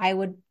 Meanwhile, I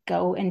would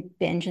go and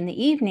binge in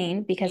the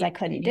evening because I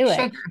couldn't Eating do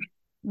it. sugar,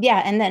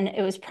 Yeah. And then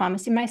it was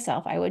promising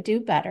myself I would do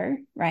better,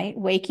 right?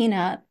 Waking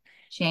up.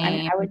 I mean,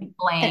 shame, I would,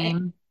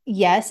 blame.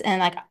 yes. And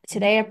like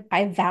today,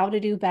 I vow to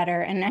do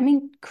better. And I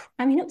mean,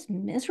 it was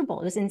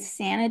miserable. It was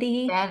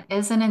insanity. That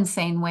is an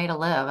insane way to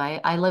live.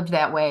 I lived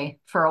that way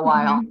for a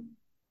while. Mhm.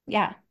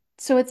 Yeah.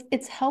 So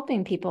it's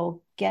helping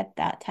people get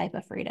that type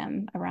of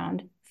freedom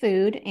around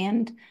food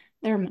and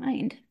their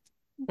mind.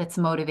 That's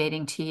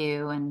motivating to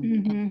you and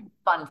Hmm.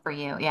 fun for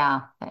you.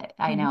 Yeah,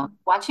 I know. Hmm.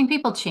 Watching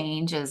people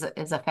change is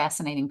a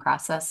fascinating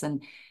process,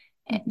 and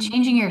Hmm.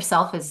 changing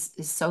yourself is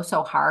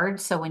so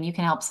hard. So when you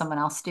can help someone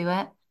else do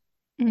it,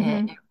 it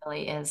Hmm.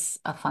 really is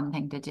a fun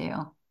thing to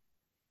do.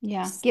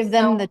 Yeah. Give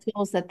them the So,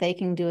 tools that they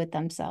can do it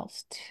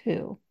themselves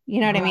too. You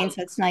know what I mean? right,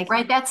 So it's like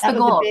right. That's the that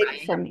was a goal,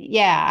 big for right? me.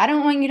 Yeah. I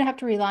don't want you to have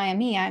to rely on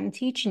me. I'm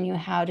teaching you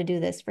how to do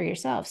this for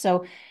yourself.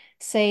 So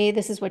say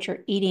this is what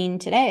you're eating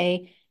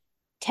today.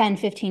 10,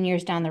 15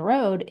 years down the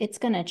road, it's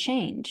going to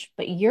change,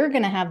 but you're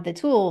going to have the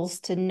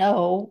tools to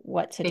know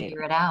what to do.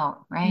 Figure it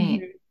out, right?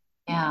 Hmm.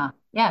 Yeah. Yeah,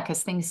 yeah,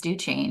 because things do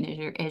change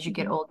as you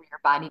get Hmm. older. Your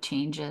body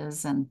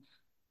changes, and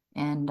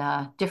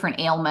different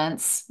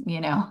ailments,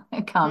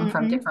 come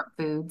from Hmm. different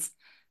foods.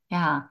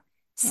 Yeah.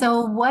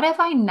 So Yes. what have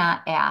I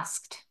not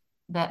asked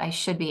that I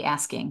should be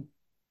asking?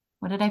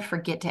 What did I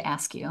forget to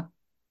ask you?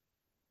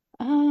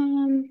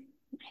 I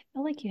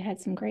feel like you had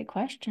some great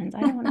questions.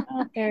 I don't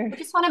know if they're. I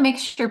just want to make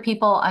sure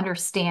people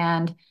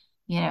understand,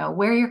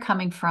 where you're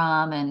coming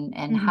from and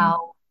Hmm.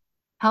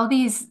 how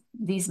these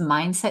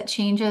mindset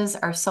changes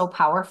are so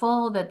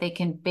powerful that they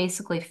can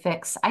basically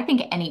fix, I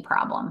think, any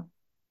problem.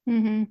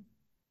 Hmm.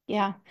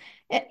 Yeah.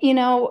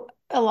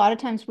 A lot of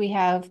times we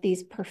have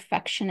these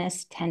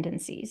perfectionist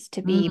tendencies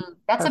to be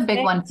That's a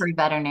big one perfect. for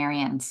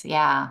veterinarians.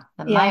 Yeah.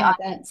 My Yeah, that,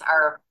 audience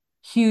are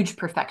huge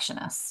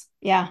perfectionists.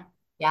 yeah.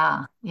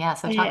 Yeah. Yeah.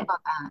 So talk It, about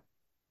that.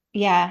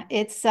 yeah,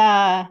 it's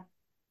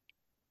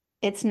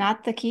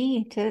not the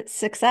key to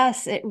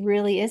success. It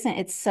really isn't.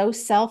 It's so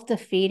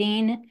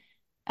self-defeating.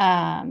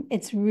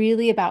 It's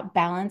really about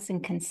balance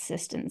and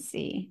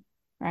consistency,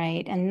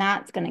 right? And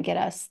that's going to get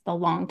us the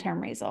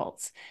long-term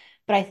results.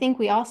 But I think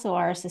we also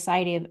are a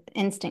society of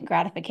instant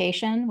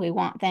gratification. We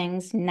want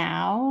things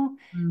now.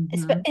 Hmm.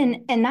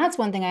 And that's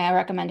one thing I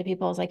recommend to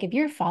people is like if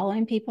you're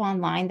following people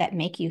online that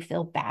make you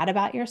feel bad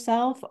about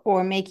yourself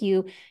or make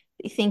you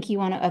think you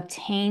want to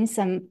obtain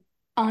some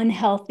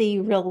unhealthy,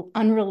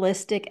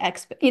 unrealistic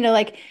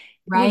like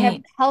we have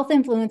Right. health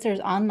influencers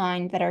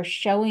online that are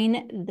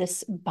showing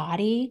this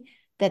body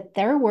that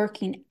they're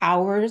working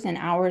hours and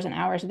hours and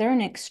hours. They're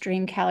in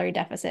extreme calorie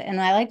deficit.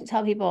 And I like to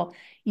tell people,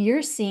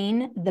 you're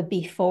seeing the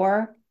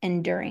before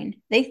and during.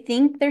 They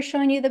think they're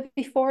showing you the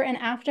before and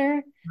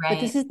after, but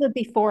this Right. is the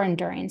before and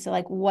during. So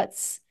like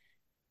what's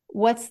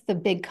the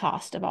big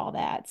cost of all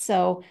that?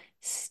 So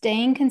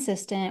staying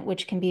consistent,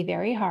 which can be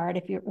very hard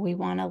if we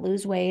want to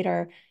lose weight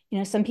or,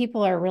 some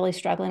people are really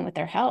struggling with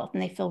their health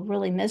and they feel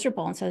really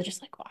miserable. And so they're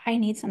just like, well, I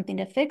need something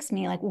to fix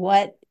me. Like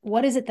what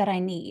is it that I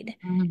need?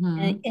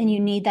 Hmm. And you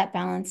need that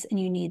balance and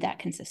you need that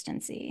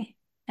consistency.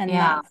 And Yeah.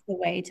 that's the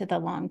way to the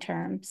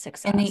long-term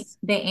And the success.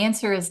 the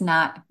answer is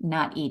not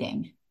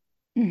eating.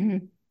 Hmm.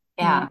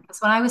 Yeah,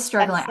 because when I was That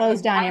struggling,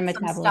 slows down I your had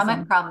some stomach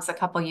metabolism. problems a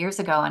couple years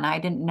ago, and I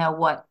didn't know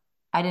what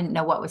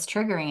was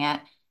triggering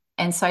it,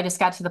 and so I just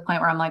got to the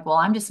point where I'm like, well,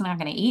 I'm just not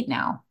going to eat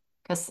now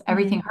because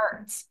everything Hmm.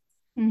 hurts,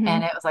 and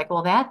Hmm. it was like,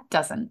 well, that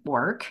doesn't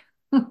work.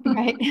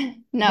 Right.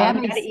 No, That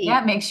you got to makes that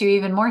eat. makes you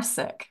even more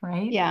sick,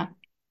 right? Yeah.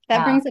 That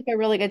Yeah. brings up a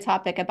really good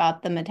topic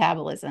about the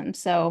metabolism.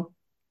 So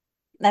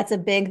that's a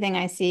big thing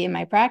I see in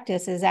my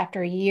practice is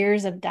after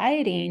years of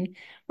dieting,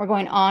 we're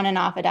going on and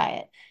off a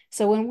diet.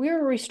 So when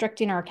we're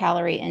restricting our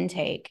calorie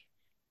intake,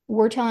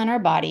 we're telling our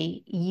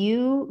body,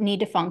 you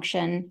need to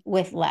function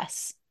with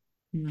less.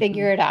 Hmm.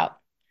 Figure it out.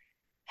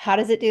 How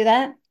does it do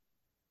that?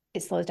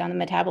 It slows down the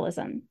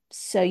metabolism.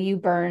 So you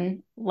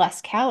burn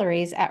less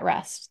calories at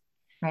rest.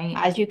 Right.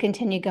 As you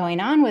continue going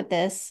on with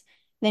this,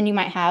 then you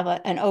might have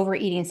an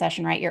overeating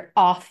session, right? You're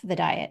off the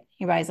diet.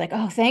 Your body's like,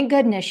 oh, thank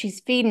goodness she's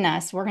feeding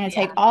us. We're going to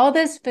take Yeah. all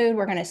this food,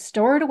 we're going to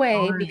store it away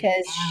Or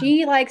because yeah.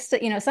 she likes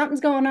to,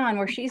 something's going on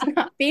where she's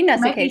not feeding You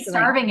us might be occasionally.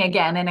 starving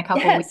again in a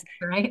couple weeks, Yes.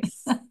 right?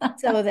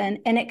 So then,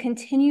 and it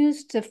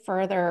continues to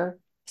further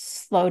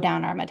slow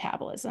down our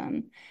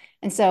metabolism.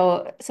 And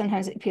so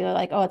sometimes people are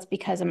like, oh, it's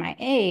because of my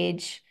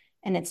age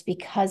and it's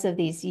because of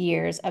these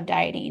years of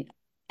dieting.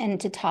 And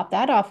to top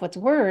that off, what's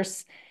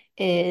worse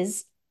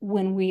is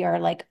when we are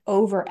like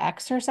over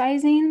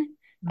exercising.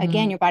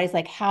 Again, Mm, your body's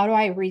like, how do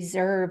I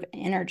reserve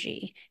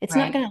energy? It's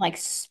not right. going to like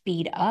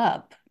speed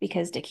up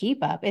because to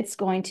keep up, it's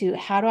going to,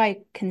 how do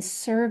I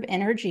conserve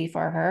energy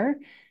for her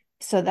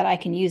so that I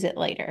can use it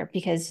later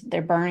because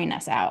they're burning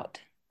us out.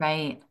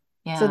 Right.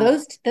 So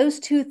Yeah. those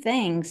two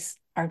things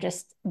are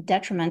just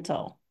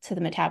detrimental to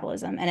the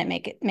metabolism and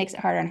it makes it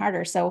harder and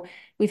harder. So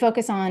we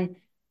focus on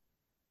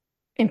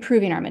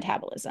improving our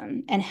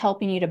metabolism and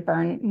helping you to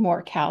burn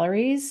more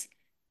calories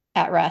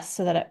at rest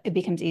so that it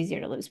becomes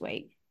easier to lose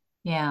weight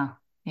Yeah.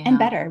 and Yeah.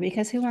 better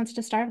because who wants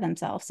to starve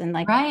themselves and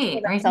like kill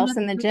Right. Right. themselves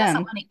in the Who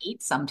doesn't gym? want to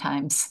eat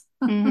sometimes?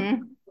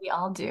 Mm-hmm. We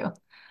all do.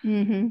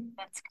 Mm-hmm.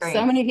 That's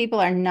So great. many people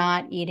are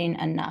not eating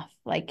enough,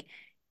 like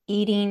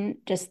eating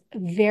just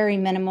very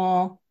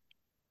minimal.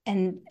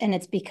 And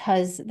it's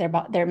because their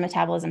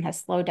metabolism has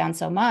slowed down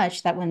so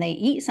much that when they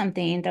eat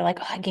something, they're like,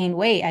 oh, I gained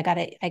weight. I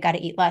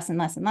gotta eat less and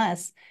less and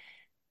less.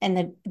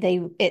 And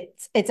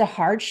it's a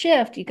hard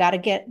shift. You got to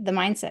get the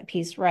mindset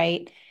piece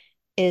right,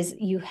 is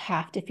you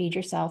have to feed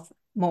yourself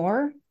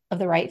more of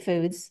the right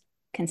foods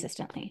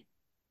consistently.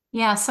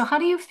 Yeah. So how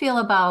do you feel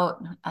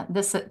about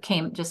this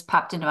came just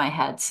popped into my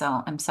head,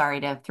 so I'm sorry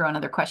to throw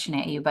another question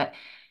at you, but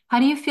how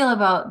do you feel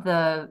about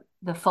the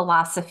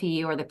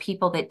philosophy or the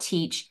people that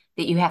teach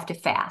that you have to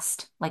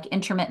fast, like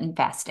intermittent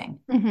fasting?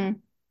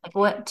 Mm-hmm. Like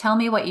what, tell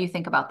me what you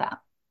think about that.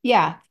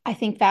 Yeah, I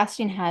think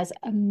fasting has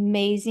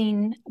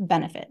amazing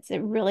benefits. It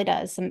really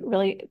does. Some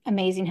really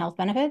amazing health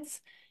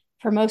benefits.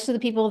 For most of the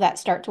people that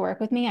start to work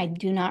with me, I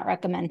do not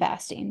recommend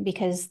fasting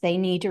because they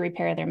need to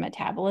repair their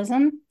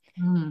metabolism.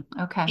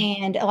 Okay.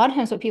 And a lot of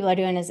times, what people are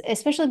doing is,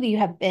 especially if you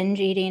have binge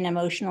eating,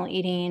 emotional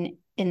eating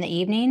in the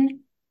evening,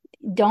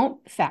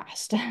 don't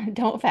fast.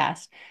 Don't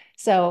fast.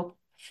 So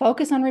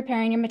focus on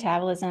repairing your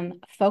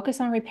metabolism, focus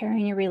on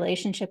repairing your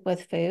relationship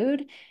with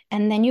food,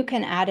 and then you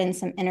can add in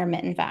some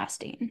intermittent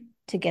fasting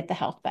to get the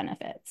health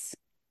benefits.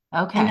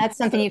 And Okay. that's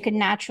something you can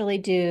naturally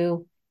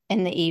do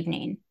in the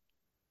evening,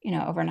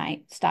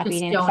 overnight. Stop Just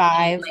eating at don't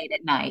eat 5. late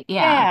at night.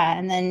 Yeah. Yeah.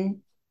 And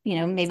then, So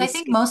maybe I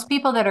think skip. most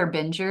people that are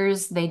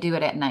bingers, they do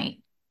it at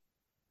night.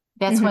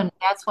 Mhm,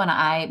 That's when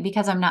I,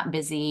 because I'm not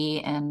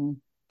busy and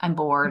I'm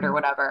bored or mhm,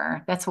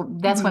 whatever. That's when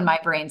mhm, my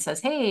brain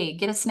says, "Hey,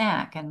 get a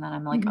snack." And then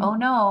I'm like, "Oh mhm,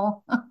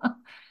 no. I've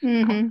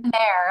mhm. been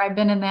there. I've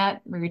been in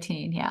that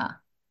routine." Yeah.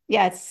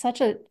 Yeah, it's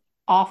such a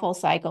awful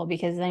cycle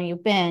because then you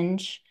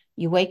binge,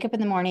 you wake up in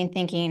the morning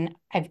thinking,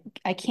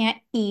 I can't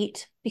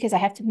eat because I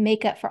have to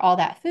make up for all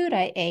that food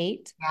I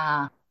ate.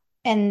 Yeah.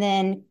 And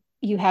then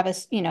you have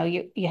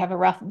you have a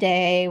rough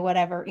day,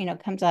 whatever,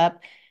 comes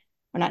up.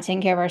 We're not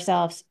taking care of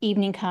ourselves.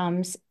 Evening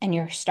comes and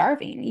you're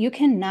starving. You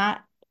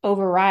cannot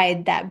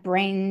override that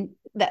brain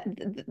that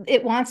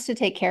it wants to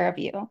take care of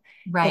you.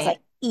 It's like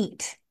Right.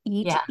 eat,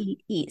 eat, Yeah.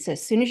 eat, eat. So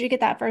as soon as you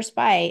get that first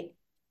bite,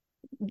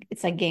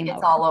 it's like game It's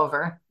over. all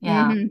over.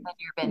 Yeah. Hmm. Then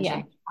you're Yeah.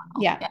 binging.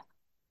 Wow. Yeah. Yeah.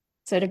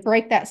 So to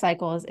break that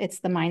cycle is it's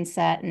the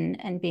mindset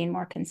and being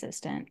more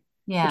consistent,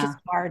 which is Yeah.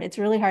 hard. It's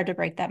really hard to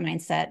break that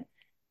mindset.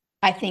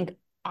 I think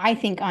I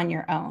think on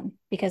your own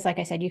because like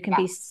I said, you can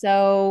be Yes.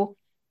 so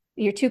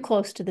you're too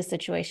close to the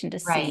situation to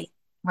Right. see.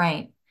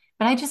 Right.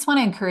 But I just want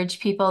to encourage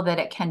people that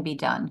it can be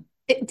done.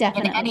 It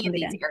In definitely any can of be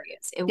these done.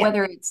 areas, Yeah.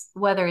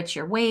 whether it's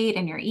your weight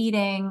and your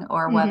eating,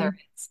 or whether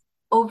Hmm. it's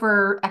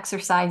over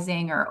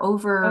exercising or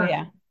Oh over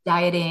yeah.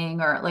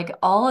 dieting, or like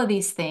all of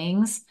these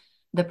things,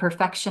 the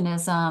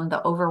perfectionism,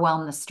 the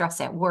overwhelm, the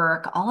stress at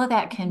work, all of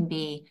that can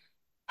be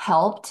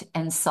helped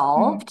and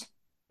Hmm. solved.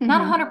 Not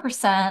Hmm.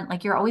 100%,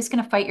 like you're always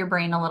going to fight your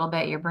brain a little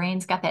bit. Your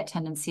brain's got that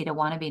tendency to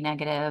want to be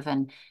negative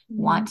and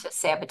want Hmm. to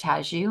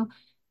sabotage you.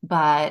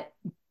 But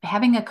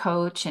having a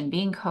coach and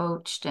being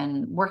coached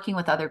and working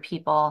with other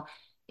people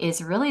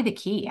is really the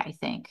key, I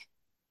think.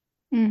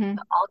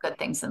 Hmm. All good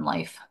things in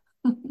life.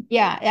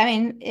 Yeah, I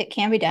mean, it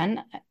can be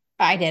done.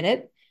 I did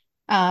it.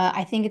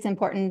 I think it's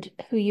important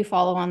who you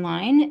follow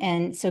online.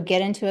 And so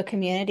get into a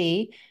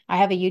community. I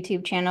have a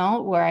YouTube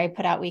channel where I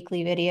put out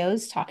weekly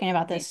videos talking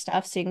about this Right.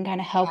 stuff. So you can kind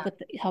of Yeah.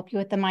 help you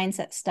with the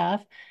mindset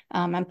stuff.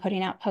 I'm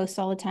putting out posts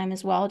all the time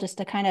as well, just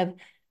to kind of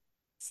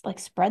like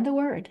spread the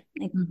word.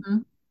 Like,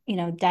 Hmm.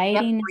 Yep.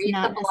 dieting is Read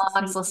the not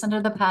blogs, necessarily. listen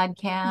to the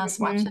podcasts,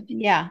 watch the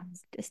Yeah,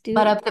 videos, just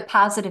but do. of the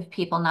positive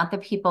people, not the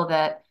people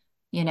that,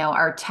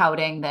 are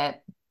touting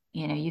that,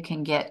 you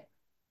can get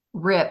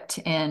ripped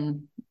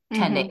in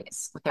 10 Hmm.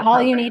 days with their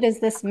All you program. need is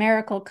this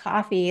miracle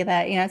coffee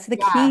that, it's the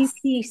key Yes.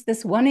 piece,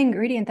 this one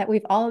ingredient that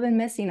we've all been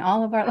missing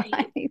all of our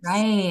Right,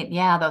 lives. right.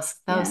 Yeah, those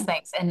Yeah.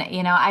 things. And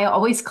I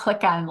always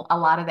click on a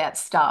lot of that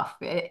stuff.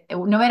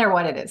 No matter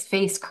what it is,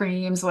 face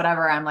creams,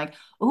 whatever. I'm like,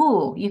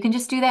 "Ooh, you can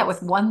just do that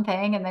with It's one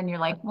thing." And then you're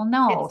like, "Well,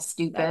 no, it's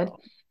stupid." so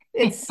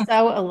it's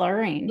so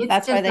alluring. It's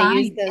That's why they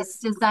use it's those.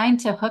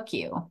 designed to hook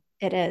you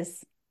It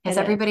is. It because is.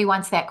 everybody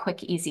wants that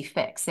quick, easy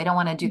fix. They don't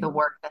want to do the Mhm.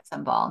 work that's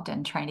involved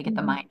in trying to get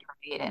the Mhm. mind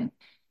right and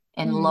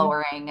Mhm.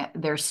 lowering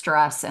their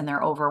stress and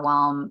their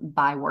overwhelm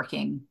by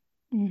working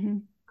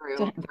Mhm.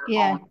 So through their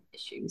yeah. own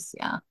issues.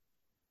 Yeah,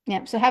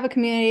 Yeah. So have a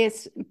community.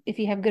 It's if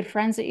you have good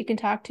friends that you can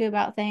talk to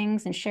about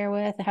things and share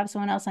with, have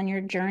someone else on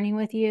your journey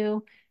with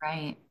you.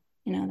 right.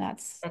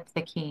 That's That's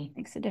the key.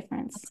 makes a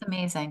difference. That's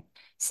amazing.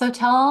 So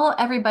tell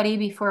everybody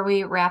before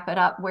we wrap it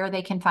up where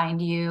they can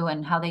find you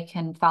and how they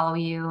can follow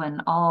you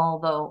and all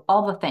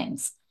the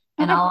things.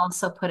 And Okay. I'll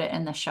also put it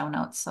in the show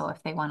notes. So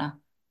if they want to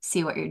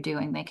see what you're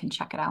doing, they can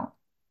check it out.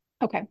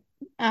 Okay.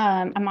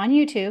 I'm on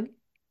YouTube.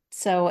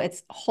 So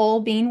it's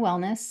Whole Bean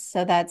Wellness.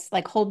 So that's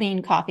like whole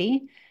bean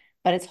coffee,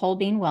 but it's Whole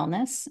Bean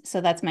Wellness.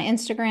 So that's my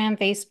Instagram,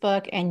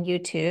 Facebook, and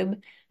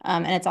YouTube.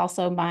 And it's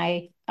also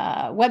my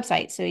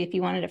website. So if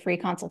you wanted a free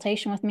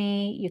consultation with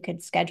me, you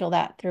could schedule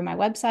that through my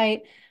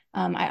website.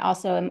 I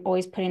also am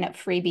always putting up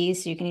freebies.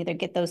 So you can either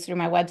get those through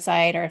my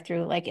website or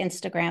through like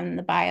Instagram in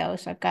the bio.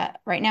 So I've got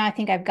right now, I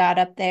think I've got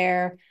up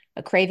there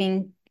a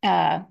craving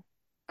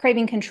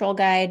control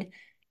guide.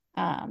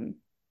 Um,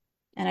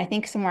 and I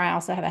think somewhere I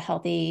also have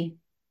a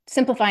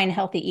simplifying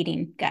healthy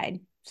eating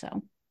guide.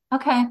 So,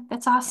 Okay,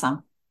 that's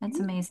awesome. That's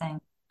mhm.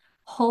 amazing.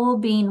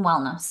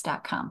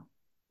 Wholebeanwellness.com.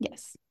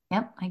 Yes.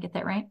 Yep, I get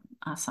that right.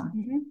 Awesome.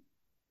 Mhm.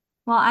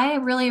 Well, I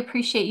really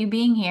appreciate you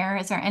being here.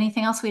 Is there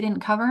anything else we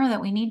didn't cover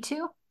that we need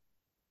to?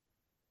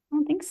 I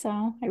don't think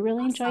so. I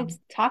really enjoyed Awesome.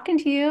 talking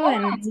to you, Yeah,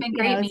 and it's been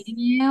great meeting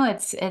you.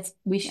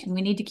 yeah,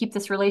 We need to keep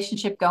this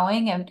relationship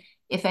going. And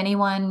if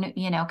anyone,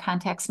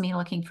 contacts me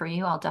looking for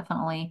you, I'll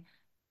definitely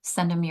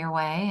send them your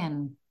way.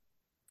 And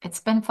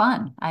it's been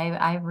fun.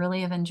 I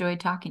really have enjoyed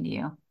talking to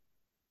you.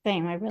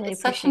 same. I really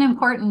It's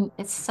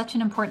such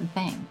an important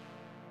thing.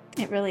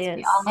 it. Really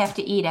We all is. have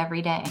to eat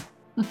every day.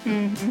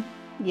 Hmm.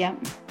 Yep.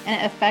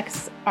 And it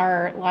affects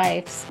our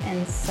lives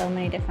in so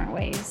many different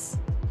ways,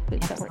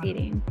 foods that we're Absolutely.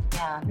 eating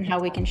Yeah, and it how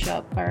we does. can show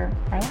up for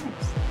our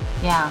lives.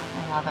 Yeah,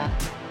 I love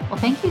it. Well,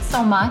 thank you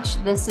so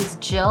much. This is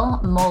Jill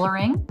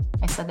Moellering.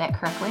 I said that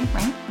correctly,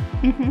 right?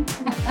 Hmm.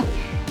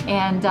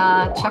 And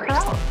check her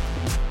out.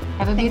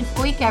 Have a Thanks.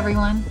 beautiful week,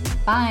 everyone.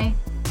 Bye.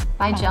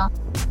 Bye, Bye. Jill.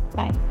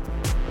 Bye.